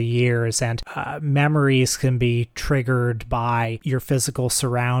over the years, and memories can be triggered by your physical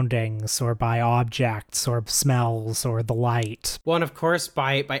surroundings or by objects or smells or the light. Well, and of course,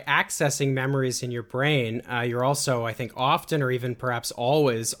 by accessing memories in your brain, you're also, I think, often or even perhaps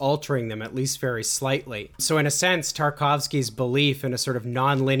always altering them, at least very slightly. So in a sense, Tarkovsky's belief in a sort of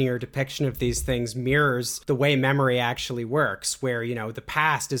non-linear depiction of these things mirrors the way memory actually works, where, the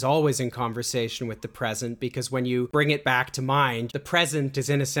past is always in conversation with the present, because when you bring it back to mind, the present is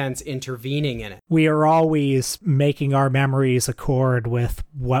in a sense intervening in it. We are always making our memories accord with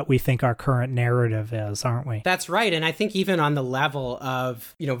what we think our current narrative is, aren't we? That's right. And I think even on the level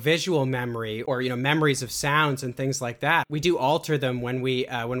of, visual memory or, memories of sounds and things like that, we do alter them when we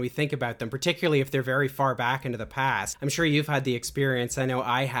think about them, particularly if they're very far back into the past. I'm sure you've had the experience, I know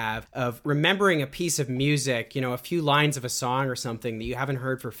I have, of remembering a piece of music, a few lines of a song or something that you haven't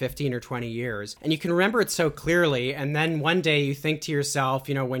heard for 15 or 20 years. And you can remember it so clearly. And then one day you think to yourself,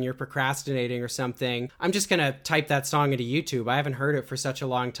 when you're procrastinating or something, I'm just going to type that song into YouTube. I haven't heard it for such a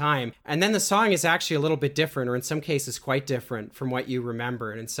long time. And then the song is actually a little bit different, or in some cases quite different from what you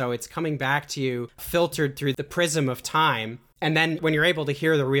remembered. And so it's coming back to you filtered through the prism of time. And then when you're able to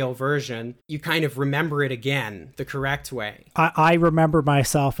hear the real version, you kind of remember it again the correct way. I remember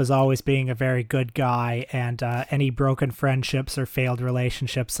myself as always being a very good guy, and any broken friendships or failed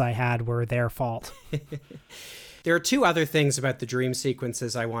relationships I had were their fault. There are two other things about the dream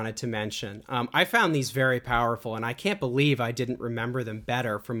sequences I wanted to mention. I found these very powerful, and I can't believe I didn't remember them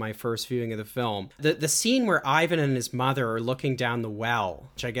better from my first viewing of the film. The scene where Ivan and his mother are looking down the well,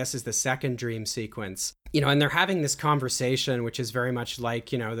 which I guess is the second dream sequence, and they're having this conversation, which is very much like,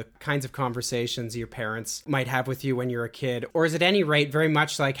 the kinds of conversations your parents might have with you when you're a kid, or is at any rate very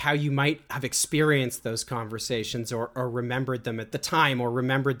much like how you might have experienced those conversations or remembered them at the time or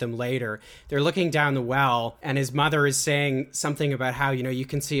remembered them later. They're looking down the well, and his mother is saying something about how, you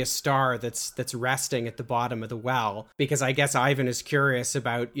can see a star that's resting at the bottom of the well, because I guess Ivan is curious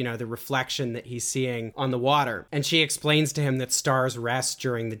about, the reflection that he's seeing on the water. And she explains to him that stars rest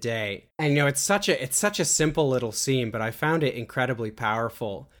during the day. And, it's such a simple little scene, but I found it incredibly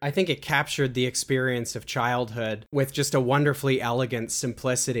powerful. I think it captured the experience of childhood with just a wonderfully elegant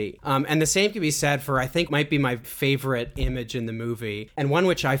simplicity. And the same can be said for, I think, might be my favorite image in the movie, and one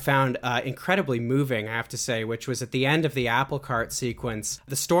which I found incredibly moving, I have to say, which was at the end of the apple cart sequence.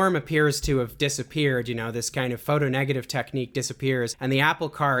 The storm appears to have disappeared, this kind of photonegative technique disappears, and the apple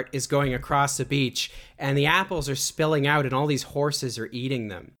cart is going across the beach, and the apples are spilling out, and all these horses are eating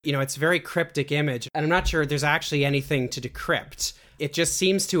them. It's a very cryptic image, and I'm not sure there's actually anything to decrypt. It just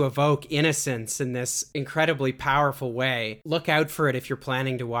seems to evoke innocence in this incredibly powerful way. Look out for it if you're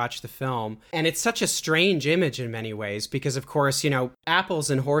planning to watch the film. And it's such a strange image in many ways because, of course, apples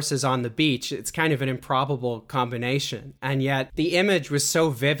and horses on the beach, it's kind of an improbable combination. And yet the image was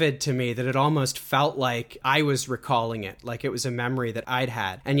so vivid to me that it almost felt like I was recalling it, like it was a memory that I'd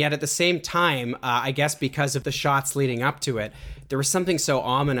had. And yet at the same time, I guess because of the shots leading up to it, there was something so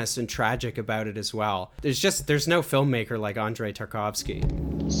ominous and tragic about it as well. There's no filmmaker like Andrei Tarkovsky.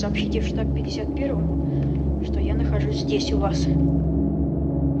 Сообщите в штаб 51-го, что я нахожусь здесь у вас.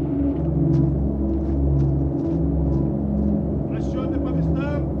 Расчеты по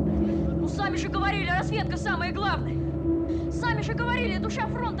местам. Ну, сами же говорили, разведка самое главное. Сами же говорили, душа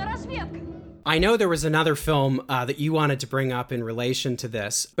фронта, разведка. I know there was another film that you wanted to bring up in relation to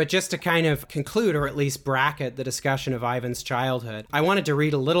this, but just to kind of conclude or at least bracket the discussion of Ivan's childhood, I wanted to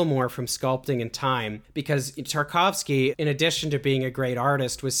read a little more from Sculpting in Time, because Tarkovsky, in addition to being a great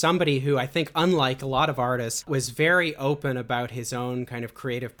artist, was somebody who I think, unlike a lot of artists, was very open about his own kind of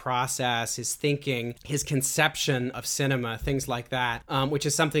creative process, his thinking, his conception of cinema, things like that, which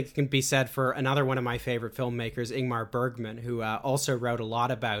is something that can be said for another one of my favorite filmmakers, Ingmar Bergman, who also wrote a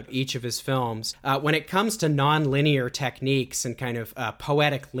lot about each of his films. When it comes to non-linear techniques and kind of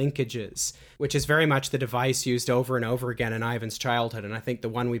poetic linkages, which is very much the device used over and over again in Ivan's childhood, and I think the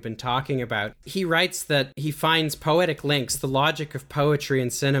one we've been talking about, he writes that he finds poetic links, the logic of poetry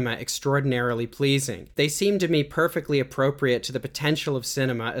and cinema, extraordinarily pleasing. They seem to me perfectly appropriate to the potential of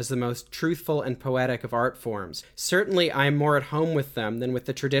cinema as the most truthful and poetic of art forms. Certainly, I am more at home with them than with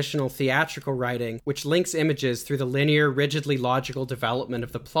the traditional theatrical writing, which links images through the linear, rigidly logical development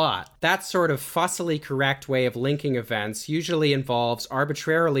of the plot. That sort of fussily correct way of linking events usually involves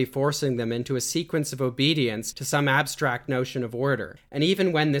arbitrarily forcing them into a sequence of obedience to some abstract notion of order. And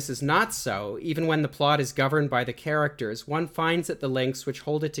even when this is not so, even when the plot is governed by the characters, one finds that the links which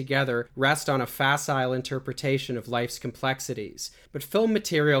hold it together rest on a facile interpretation of life's complexities. But film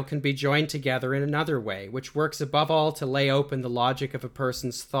material can be joined together in another way, which works above all to lay open the logic of a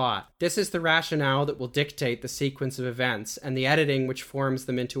person's thought. This is the rationale that will dictate the sequence of events, and the editing which forms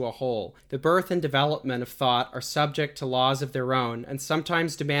them into a whole. The birth and development of thought are subject to laws of their own, and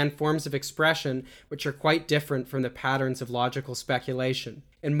sometimes demand forms of expression which are quite different from the patterns of logical speculation.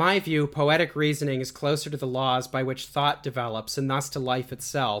 In my view, poetic reasoning is closer to the laws by which thought develops, and thus to life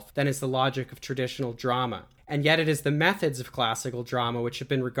itself, than is the logic of traditional drama. And yet it is the methods of classical drama which have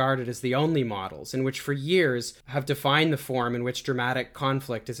been regarded as the only models, and which for years have defined the form in which dramatic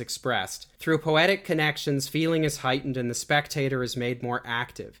conflict is expressed. Through poetic connections, feeling is heightened and the spectator is made more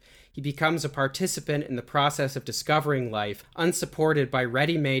active. He becomes a participant in the process of discovering life, unsupported by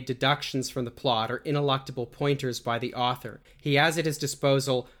ready-made deductions from the plot or ineluctable pointers by the author. He has at his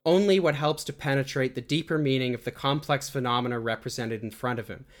disposal only what helps to penetrate the deeper meaning of the complex phenomena represented in front of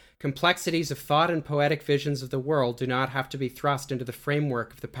him. Complexities of thought and poetic visions of the world do not have to be thrust into the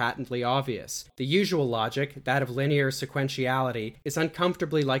framework of the patently obvious. The usual logic, that of linear sequentiality, is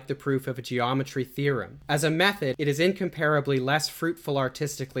uncomfortably like the proof of a geometry theorem. As a method, it is incomparably less fruitful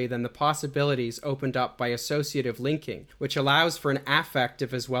artistically than the possibilities opened up by associative linking, which allows for an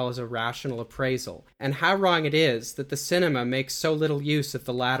affective as well as a rational appraisal. And how wrong it is that the cinema makes so little use of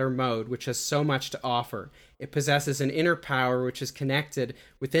the latter mode, which has so much to offer. It possesses an inner power which is connected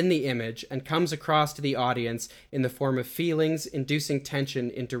within the image and comes across to the audience in the form of feelings, inducing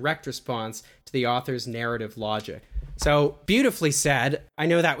tension in direct response to the author's narrative logic. So, beautifully said. I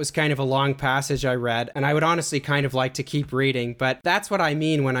know that was kind of a long passage I read, and I would honestly kind of like to keep reading, but that's what I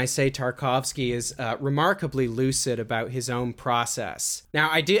mean when I say Tarkovsky is remarkably lucid about his own process. Now,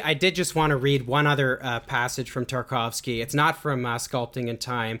 I did just want to read one other passage from Tarkovsky. It's not from Sculpting in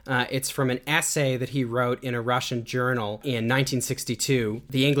Time. It's from an essay that he wrote in a Russian journal in 1962.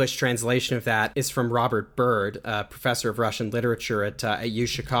 The English translation of that is from Robert Bird, professor of Russian literature at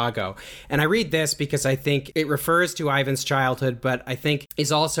UChicago. And I read this because I think it refers to Ivan's childhood, but I think is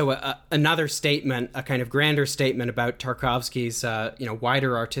also another statement, a kind of grander statement about Tarkovsky's,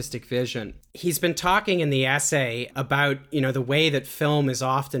 wider artistic vision. He's been talking in the essay about, the way that film is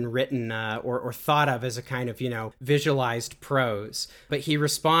often written or thought of as a kind of, visualized prose. But he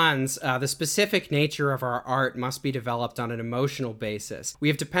responds, the specific nature of our art must be developed on an emotional basis. We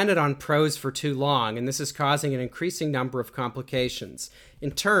have depended on prose for too long, and this is causing an increasing number of complications.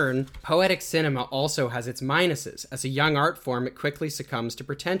 In turn, poetic cinema also has its minuses. As a young art form, it quickly succumbs to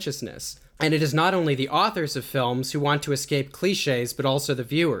pretentiousness. And it is not only the authors of films who want to escape cliches, but also the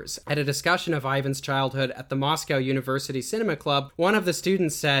viewers. At a discussion of Ivan's childhood at the Moscow University Cinema Club, one of the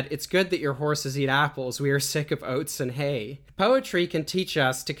students said, "It's good that your horses eat apples. We are sick of oats and hay." Poetry can teach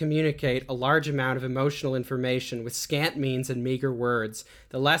us to communicate a large amount of emotional information with scant means and meager words.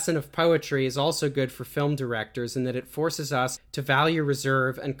 The lesson of poetry is also good for film directors in that it forces us to value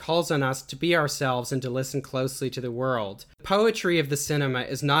reserve and calls on us to be ourselves and to listen closely to the world. The poetry of the cinema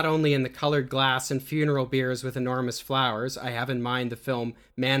is not only in the colored glass and funeral biers with enormous flowers, I have in mind the film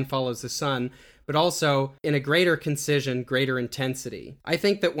Man Follows the Sun, but also in a greater concision, greater intensity. I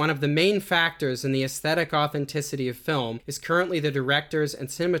think that one of the main factors in the aesthetic authenticity of film is currently the director's and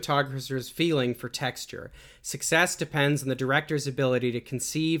cinematographers' feeling for texture. Success depends on the director's ability to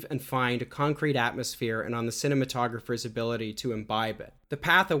conceive and find a concrete atmosphere and on the cinematographer's ability to imbibe it. The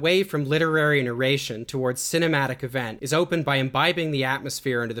path away from literary narration towards cinematic event is opened by imbibing the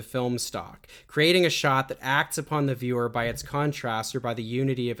atmosphere into the film stock, creating a shot that acts upon the viewer by its contrast or by the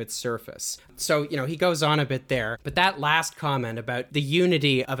unity of its surface. So, he goes on a bit there, but that last comment about the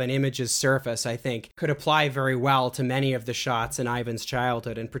unity of an image's surface, I think, could apply very well to many of the shots in Ivan's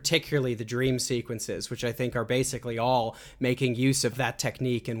Childhood, and particularly the dream sequences, which I think are basically all making use of that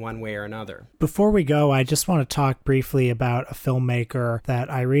technique in one way or another. Before we go, I just want to talk briefly about a filmmaker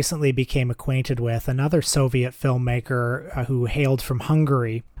that I recently became acquainted with, another Soviet filmmaker who hailed from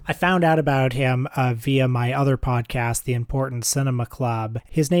Hungary. I found out about him via my other podcast, The Important Cinema Club.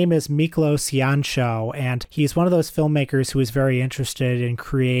 His name is Miklos Jancsó, and he's one of those filmmakers who is very interested in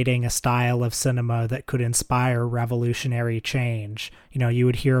creating a style of cinema that could inspire revolutionary change. You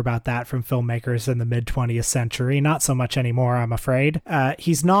would hear about that from filmmakers in the mid-20th century, not so much anymore, I'm afraid.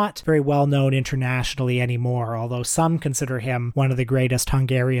 He's not very well known internationally anymore, although some consider him one of the greatest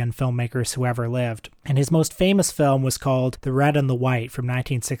Hungarian filmmakers who ever lived. And his most famous film was called The Red and the White from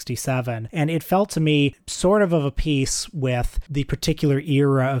 1967, and it felt to me sort of a piece with the particular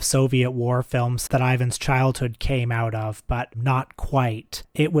era of Soviet war films that Ivan's Childhood came out of, but not quite.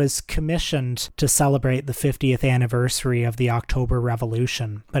 It was commissioned to celebrate the 50th anniversary of the October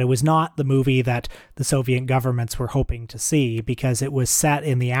Revolution, but it was not the movie that the Soviet governments were hoping to see because it was set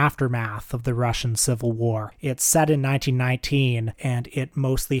in the aftermath of the Russian Civil War. It's set in 1919, and it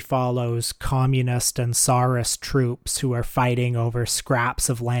mostly follows communist and Tsarist troops who are fighting over scraps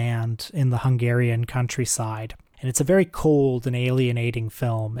of land in the Hungarian countryside. And it's a very cold and alienating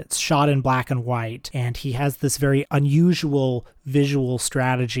film. It's shot in black and white, and he has this very unusual visual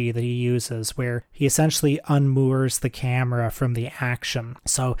strategy that he uses where he essentially unmoors the camera from the action.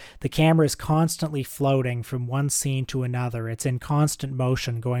 So the camera is constantly floating from one scene to another. It's in constant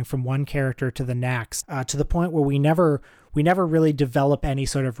motion, going from one character to the next, to the point where we never really develop any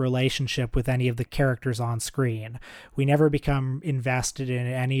sort of relationship with any of the characters on screen. We never become invested in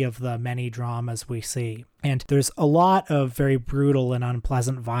any of the many dramas we see. And there's a lot of very brutal and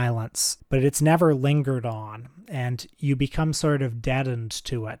unpleasant violence, but it's never lingered on, and you become sort of deadened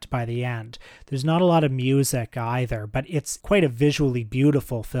to it by the end. There's not a lot of music either, but it's quite a visually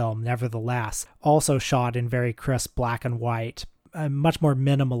beautiful film nevertheless, also shot in very crisp black and white. Much more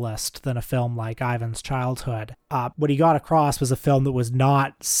minimalist than a film like Ivan's Childhood. What he got across was a film that was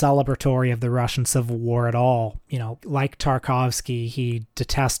not celebratory of the Russian Civil War at all. Like Tarkovsky, he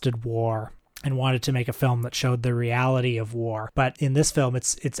detested war and wanted to make a film that showed the reality of war. But in this film,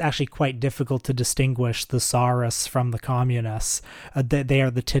 it's actually quite difficult to distinguish the Tsarists from the communists. They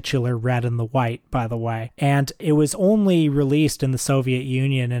are the titular red and the white, by the way. And it was only released in the Soviet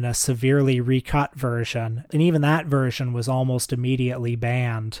Union in a severely recut version, and even that version was almost immediately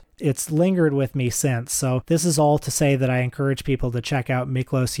banned. It's lingered with me since, so this is all to say that I encourage people to check out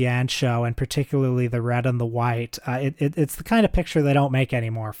Miklos Jancsó, and particularly The Red and the White. It's the kind of picture they don't make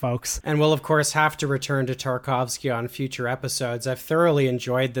anymore, folks. And we'll, of course, have to return to Tarkovsky on future episodes. I've thoroughly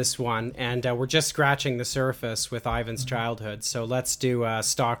enjoyed this one, and we're just scratching the surface with Ivan's Childhood, so let's do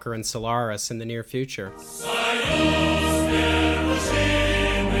Stalker and Solaris in the near future.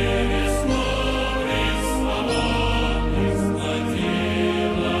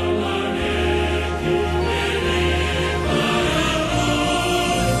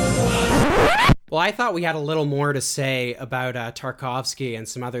 Well, I thought we had a little more to say about Tarkovsky and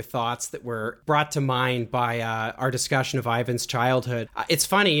some other thoughts that were brought to mind by our discussion of Ivan's Childhood. It's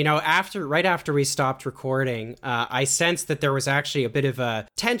funny, right after we stopped recording, I sensed that there was actually a bit of a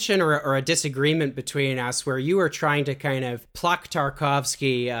tension or a disagreement between us where you were trying to kind of pluck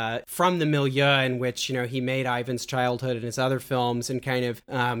Tarkovsky from the milieu in which, he made Ivan's Childhood and his other films and kind of,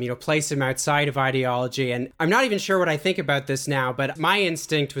 place him outside of ideology. And I'm not even sure what I think about this now, but my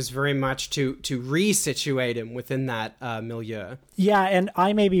instinct was very much to resituate him within that milieu. Yeah, and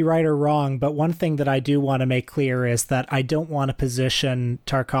I may be right or wrong, but one thing that I do want to make clear is that I don't want to position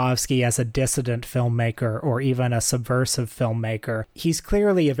Tarkovsky as a dissident filmmaker or even a subversive filmmaker. He's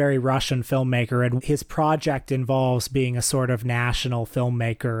clearly a very Russian filmmaker, and his project involves being a sort of national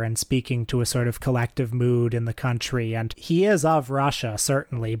filmmaker and speaking to a sort of collective mood in the country, and he is of Russia,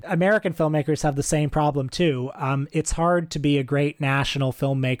 certainly. American filmmakers have the same problem too. It's hard to be a great national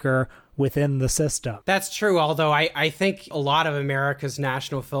filmmaker within the system. That's true, although I think a lot of America's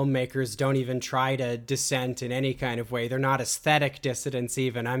national filmmakers don't even try to dissent in any kind of way. They're not aesthetic dissidents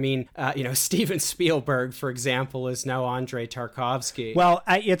even. I mean, Steven Spielberg, for example, is now Andrei Tarkovsky. Well,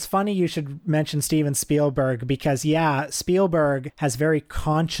 it's funny you should mention Steven Spielberg because, yeah, Spielberg has very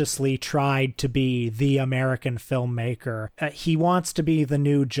consciously tried to be the American filmmaker. He wants to be the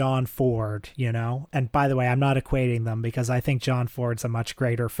new John Ford, you know? And by the way, I'm not equating them because I think John Ford's a much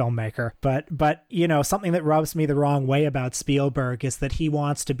greater filmmaker. But you know, something that rubs me the wrong way about Spielberg is that he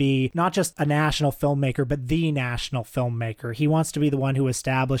wants to be not just a national filmmaker, but the national filmmaker. He wants to be the one who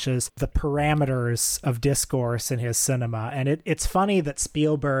establishes the parameters of discourse in his cinema. And it's funny that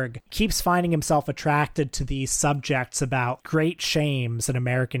Spielberg keeps finding himself attracted to these subjects about great shames in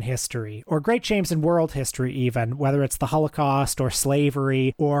American history, or great shames in world history even, whether it's the Holocaust or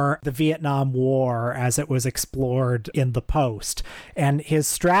slavery or the Vietnam War as it was explored in The Post. And his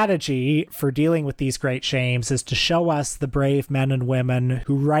strategy for dealing with these great shames is to show us the brave men and women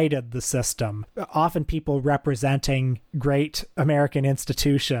who righted the system, often people representing great American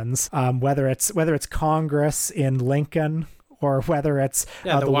institutions, whether it's Congress in Lincoln, or whether it's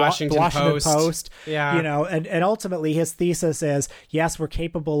the Washington Post. Yeah. You know, and ultimately his thesis is, yes, we're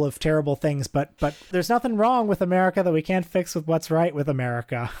capable of terrible things, but there's nothing wrong with America that we can't fix with what's right with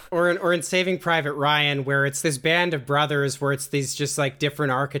America. Or in Saving Private Ryan, where it's this band of brothers, where it's these just like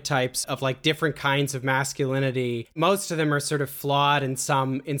different archetypes of like different kinds of masculinity. Most of them are sort of flawed in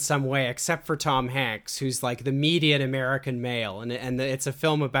some way, except for Tom Hanks, who's like the median American male. And it's a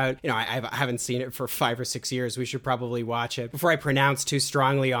film about, you know, I haven't seen it for 5 or 6 years. We should probably watch it before I pronounce too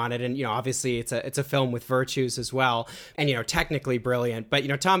strongly on it. And, you know, obviously it's a film with virtues as well. And, you know, technically brilliant. But, you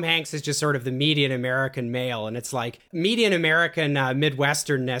know, Tom Hanks is just sort of the median American male. And it's like median American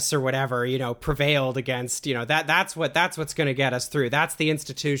Midwesternness or whatever, you know, prevailed against, you know, that's what's going to get us through. That's the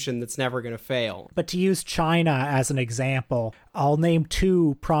institution that's never going to fail. But to use China as an example, I'll name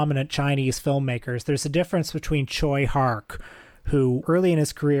 2 prominent Chinese filmmakers. There's a difference between Choi Hark, who early in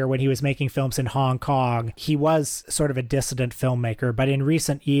his career, when he was making films in Hong Kong, he was sort of a dissident filmmaker, but in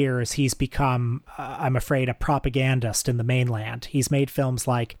recent years, he's become, I'm afraid, a propagandist in the mainland. He's made films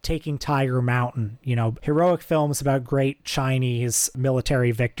like Taking Tiger Mountain, you know, heroic films about great Chinese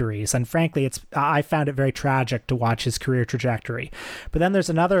military victories. And frankly, I found it very tragic to watch his career trajectory. But then there's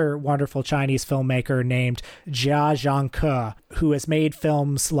another wonderful Chinese filmmaker named Jia Zhangke, who has made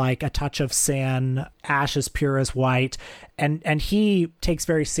films like A Touch of Sin, Ashes Pure as White, and he takes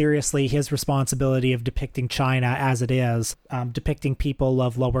very seriously his responsibility of depicting China as it is, depicting people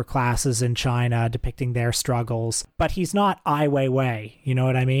of lower classes in China, depicting their struggles. But he's not Ai Weiwei, you know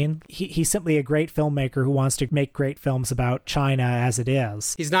what I mean? He's simply a great filmmaker who wants to make great films about China as it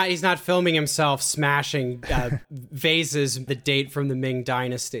is. He's not filming himself smashing vases that date from the Ming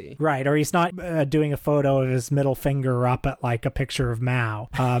Dynasty. Right, or he's not doing a photo of his middle finger up at like a picture of Mao.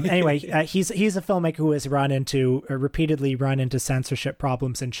 Anyway, he's a filmmaker who has repeatedly run into censorship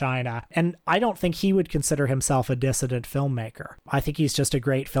problems in China, and I don't think he would consider himself a dissident filmmaker. I think he's just a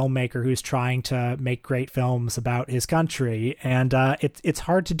great filmmaker who's trying to make great films about his country, and it's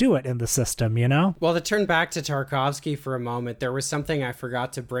hard to do it in the system, you know? Well, to turn back to Tarkovsky for a moment, there was something I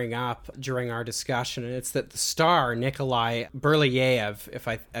forgot to bring up during our discussion, and it's that the star, Nikolai Berlyayev, if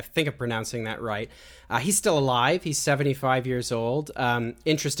I think I'm pronouncing that right, he's still alive. He's 75 years old.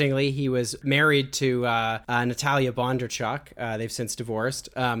 Interestingly, he was married to Natalia Bondarchuk. They've since divorced,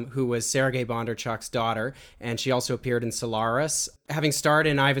 who was Sergei Bondarchuk's daughter, and she also appeared in Solaris. Having starred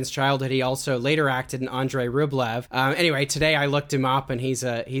in Ivan's Childhood, he also later acted in Andrei Rublev. Anyway, today I looked him up, and he's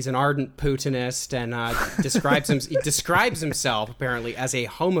an ardent Putinist, and he describes himself apparently as a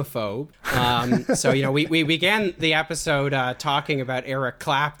homophobe. So you know, we began the episode talking about Eric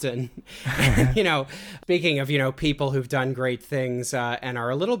Clapton, and, you know, speaking of, you know, people who've done great things and are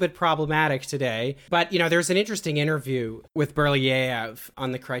a little bit problematic today. But you know, there's an interesting interview with Berlyayev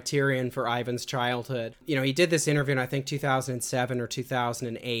on the Criterion for Ivan's Childhood. You know, he did this interview in I think 2007 or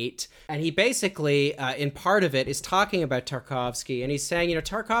 2008, and he basically in part of it is talking about Tarkovsky, and he's saying, you know,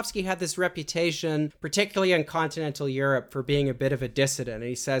 Tarkovsky had this reputation, particularly in continental Europe, for being a bit of a dissident, and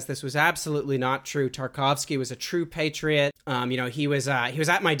he says this was absolutely not true. Tarkovsky was a true patriot. You know, he was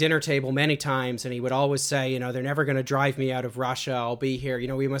at my dinner table many times, and he would always say, you know, they're never going to drive me out of Russia. I'll be here. You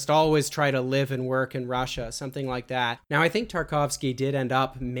know, we must always try to live and work in Russia, something like that. Now, I think Tarkovsky did end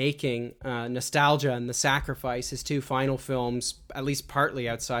up making Nostalgia and The Sacrifice, his 2 final films, at least partly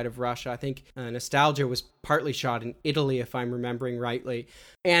outside of Russia. I think Nostalgia was partly shot in Italy, if I'm remembering rightly.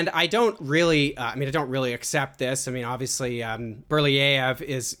 And I don't really, I don't really accept this. I mean, obviously, Berlyayev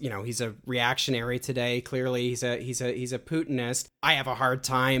is, he's a reactionary today. Clearly, he's a Putinist. I have a hard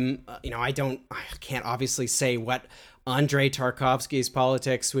time, I can't obviously say what Andrei Tarkovsky's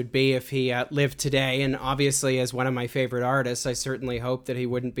politics would be if he lived today. And obviously, as one of my favorite artists, I certainly hope that he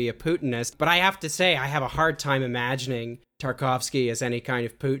wouldn't be a Putinist. But I have to say, I have a hard time imagining Tarkovsky as any kind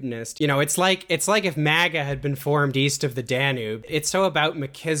of Putinist. It's like if MAGA had been formed east of the Danube. It's so about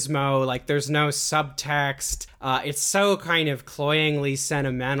machismo, like there's no subtext. It's so kind of cloyingly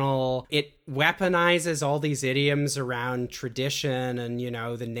sentimental. It weaponizes all these idioms around tradition and,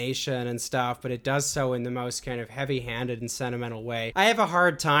 the nation and stuff, but it does so in the most kind of heavy-handed and sentimental way. I have a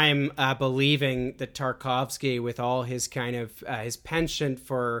hard time believing that Tarkovsky, with all his kind of his penchant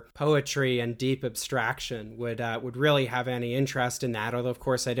for poetry and deep abstraction, would really have any interest in that, although of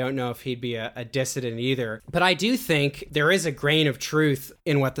course I don't know if he'd be a dissident either. But I do think there is a grain of truth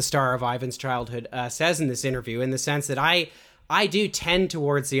in what the star of Ivan's Childhood says in this interview, in the sense that I do tend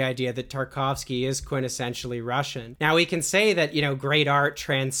towards the idea that Tarkovsky is quintessentially Russian. Now, we can say that, great art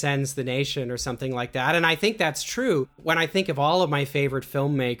transcends the nation or something like that, and I think that's true. When I think of all of my favorite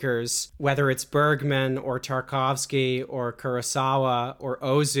filmmakers, whether it's Bergman or Tarkovsky or Kurosawa or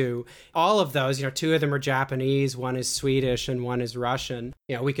Ozu, all of those, two of them are Japanese, one is Swedish and one is Russian.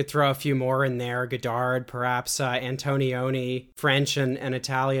 We could throw a few more in there, Godard, perhaps Antonioni, French and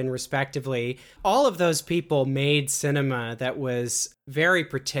Italian respectively. All of those people made cinema that was very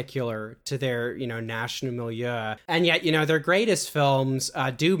particular to their, national milieu. And yet, their greatest films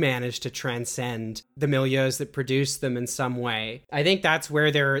do manage to transcend the milieus that produce them in some way. I think that's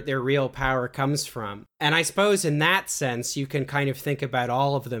where their real power comes from. And I suppose in that sense, you can kind of think about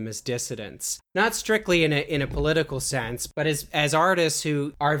all of them as dissidents. Not strictly in a political sense, but as artists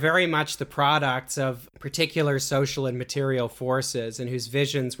who are very much the products of particular social and material forces, and whose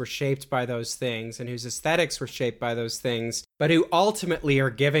visions were shaped by those things, and whose aesthetics were shaped by those things, but who ultimately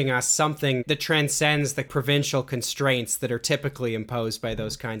are giving us something that transcends the provincial constraints that are typically imposed by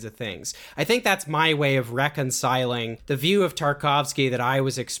those kinds of things. I think that's my way of reconciling the view of Tarkovsky that I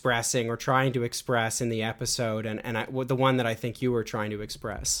was expressing or trying to express in the episode, and the one that I think you were trying to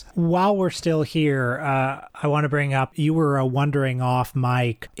express. While we're still here, I want to bring up, you were wondering off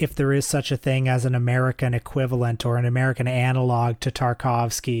mic if there is such a thing as an American equivalent or an American analog to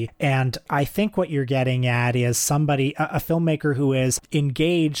Tarkovsky. And I think what you're getting at is somebody, a filmmaker who is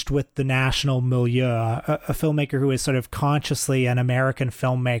engaged with the national milieu, a filmmaker who is sort of consciously an American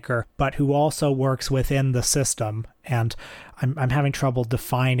filmmaker, but who also works within the system. And I'm having trouble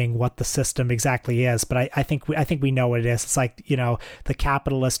defining what the system exactly is, but I think we know what it is. It's like, the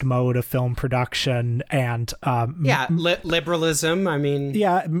capitalist mode of film production and liberalism. I mean,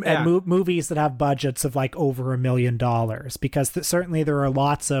 movies that have budgets of like over $1 million, because certainly there are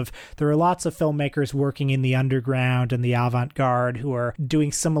lots of filmmakers working in the underground and the avant-garde who are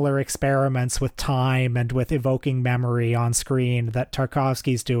doing similar experiments with time and with evoking memory on screen that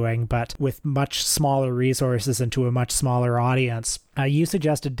Tarkovsky's doing, but with much smaller resources and to a much smaller audience. You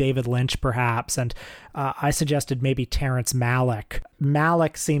suggested David Lynch, perhaps, and I suggested maybe Terrence Malick.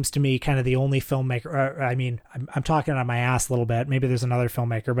 Malick seems to me kind of the only filmmaker, I'm talking on my ass a little bit, maybe there's another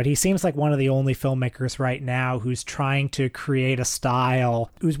filmmaker, but he seems like one of the only filmmakers right now who's trying to create a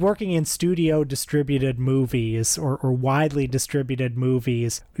style, who's working in studio distributed movies or widely distributed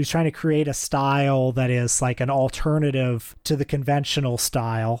movies, who's trying to create a style that is like an alternative to the conventional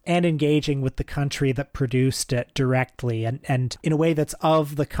style and engaging with the country that produced it directly and in a way that's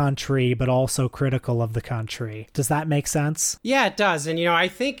of the country but also critical of the country. Does that make sense? Yeah, it does. And I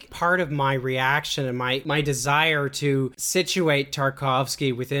think part of my reaction and my desire to situate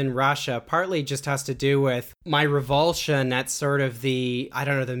Tarkovsky within Russia partly just has to do with my revulsion at sort of the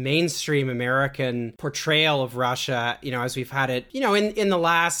mainstream American portrayal of Russia, as we've had it, in the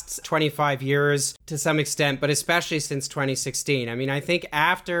last 25 years to some extent, but especially since 2016. I think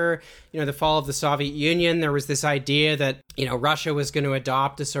after, the fall of the Soviet Union, there was this idea that, Russia was going to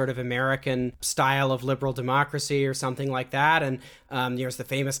adopt a sort of American style of liberal democracy or something like that. And there's the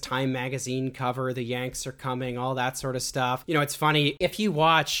famous Time magazine cover, the Yanks are coming, all that sort of stuff. It's funny, if you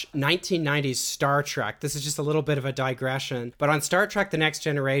watch 1990s Star Trek, this is just a little bit of a digression, but on Star Trek The Next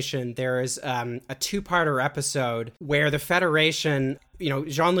Generation, there is a two-parter episode where the Federation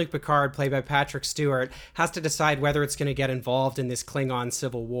Jean-Luc Picard, played by Patrick Stewart, has to decide whether it's going to get involved in this Klingon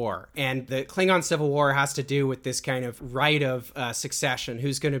civil war. And the Klingon civil war has to do with this kind of right of succession,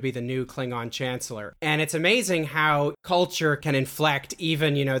 who's going to be the new Klingon chancellor. And it's amazing how culture can inflect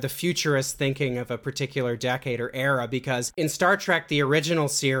even, the futurist thinking of a particular decade or era, because in Star Trek, the original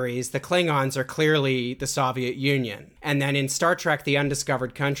series, the Klingons are clearly the Soviet Union. And then in Star Trek, The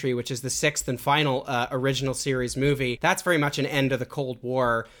Undiscovered Country, which is the sixth and final original series movie, that's very much an end of the Cold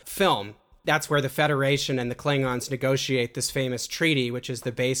War film. That's where the Federation and the Klingons negotiate this famous treaty, which is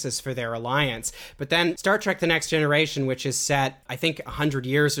the basis for their alliance. But then Star Trek The Next Generation, which is set, I think, 100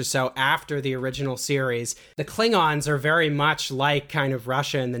 years or so after the original series, the Klingons are very much like kind of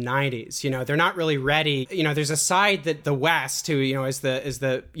Russia in the 90s. They're not really ready. There's a side that the West, who, is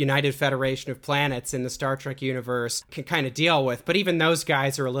the United Federation of Planets in the Star Trek universe, can kind of deal with. But even those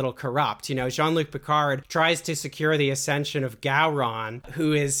guys are a little corrupt. Jean-Luc Picard tries to secure the ascension of Gowron,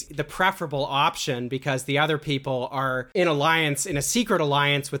 who is the preferable option because the other people are in a secret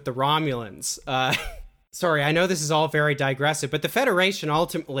alliance with the Romulans. Sorry, I know this is all very digressive, but the Federation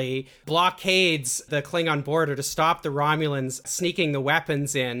ultimately blockades the Klingon border to stop the Romulans sneaking the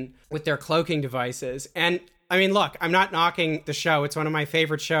weapons in with their cloaking devices. And I mean, look, I'm not knocking the show. It's one of my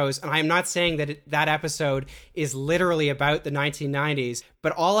favorite shows. And I'm not saying that that episode is literally about the 1990s.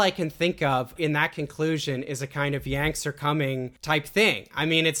 But all I can think of in that conclusion is a kind of Yanks are coming type thing. I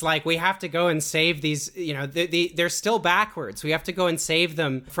mean, it's like we have to go and save these, they're still backwards. We have to go and save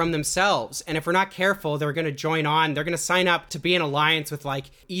them from themselves. And if we're not careful, they're going to join on. They're going to sign up to be in alliance with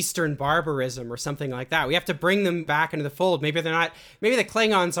like Eastern barbarism or something like that. We have to bring them back into the fold. Maybe the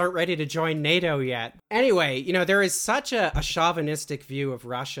Klingons aren't ready to join NATO yet. Anyway, there is such a chauvinistic view of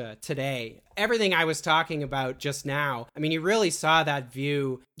Russia today. Everything I was talking about just now, I mean, you really saw that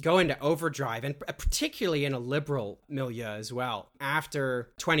view go into overdrive, and particularly in a liberal milieu as well,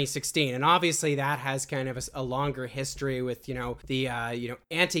 after 2016. And obviously that has kind of a longer history with, the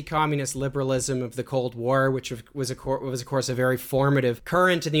anti-communist liberalism of the Cold War, which was of course a very formative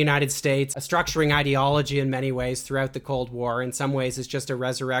current in the United States, a structuring ideology in many ways throughout the Cold War. In some ways, it's just a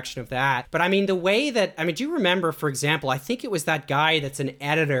resurrection of that. But I mean, do you remember, for example, I think it was that guy that's an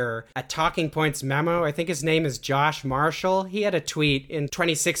editor at Talking Points Memo. I think his name is Josh Marshall. He had a tweet in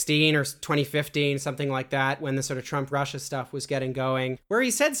 2016 or 2015, something like that, when the sort of Trump-Russia stuff was getting going, where he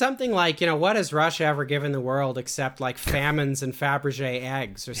said something like, what has Russia ever given the world except like famines and Fabergé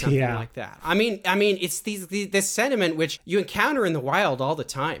eggs or something like that. I mean, it's this sentiment which you encounter in the wild all the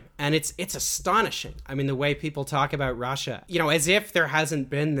time. And it's astonishing. I mean, the way people talk about Russia, as if there hasn't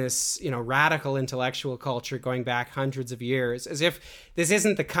been this, radical intellectual culture going back hundreds of years, as if this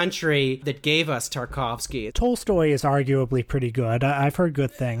isn't the country that gave us Tarkovsky. Tolstoy is arguably pretty good. I've heard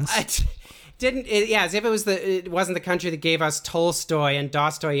good things. As if it wasn't the country that gave us Tolstoy and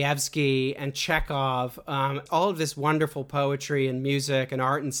Dostoevsky and Chekhov, all of this wonderful poetry and music and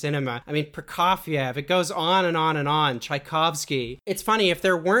art and cinema. I mean, Prokofiev, it goes on and on and on. Tchaikovsky. It's funny, if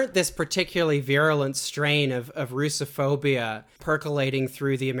there weren't this particularly virulent strain of Russophobia percolating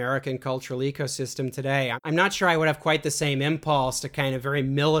through the American cultural ecosystem today, I'm not sure I would have quite the same impulse to kind of very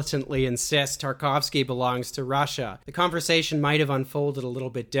militantly insist Tarkovsky belongs to Russia. The conversation might have unfolded a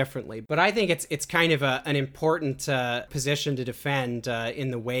little bit differently, but I think it's kind of an important position to defend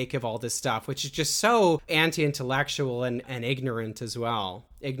in the wake of all this stuff, which is just so anti-intellectual and ignorant as well.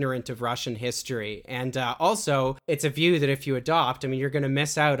 Ignorant of Russian history. And also, it's a view that if you adopt, I mean, you're going to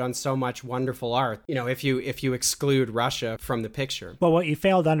miss out on so much wonderful art, if you exclude Russia from the picture. Well, what you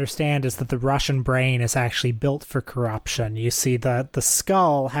fail to understand is that the Russian brain is actually built for corruption. You see, the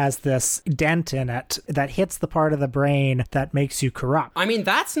skull has this dent in it that hits the part of the brain that makes you corrupt. I mean,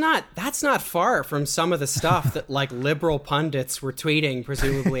 that's not far from some of the stuff that like liberal pundits were tweeting,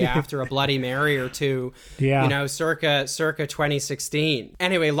 presumably after a Bloody Mary or two, circa 2016.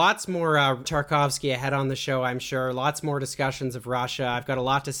 Anyway, lots more Tarkovsky ahead on the show, I'm sure. Lots more discussions of Russia. I've got a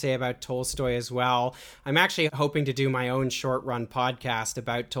lot to say about Tolstoy as well. I'm actually hoping to do my own short-run podcast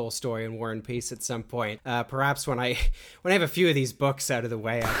about Tolstoy and War and Peace at some point. Perhaps when I have a few of these books out of the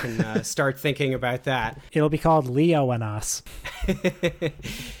way, I can start thinking about that. It'll be called Leo and Us.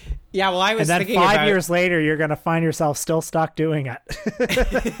 Yeah, well, I was thinking about... And then 5 years later, you're going to find yourself still stuck doing it.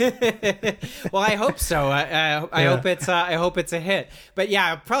 Well, I hope so. I hope it's a hit. But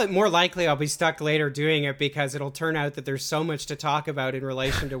yeah, probably more likely I'll be stuck later doing it because it'll turn out that there's so much to talk about in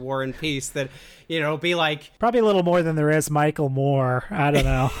relation to War and Peace that, it'll be like... Probably a little more than there is Michael Moore. I don't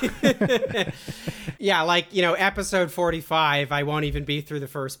know. Yeah, like, episode 45, I won't even be through the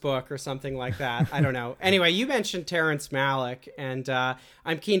first book or something like that. I don't know. Anyway, you mentioned Terrence Malick, and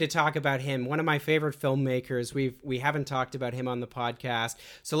I'm keen to talk talk about him. One of my favorite filmmakers. We haven't talked about him on the podcast,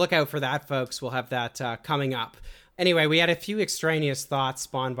 so look out for that, folks. We'll have that coming up. Anyway, we had a few extraneous thoughts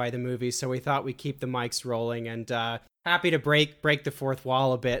spawned by the movie, so we thought we'd keep the mics rolling, and happy to break the fourth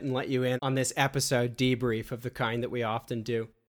wall a bit and let you in on this episode debrief of the kind that we often do.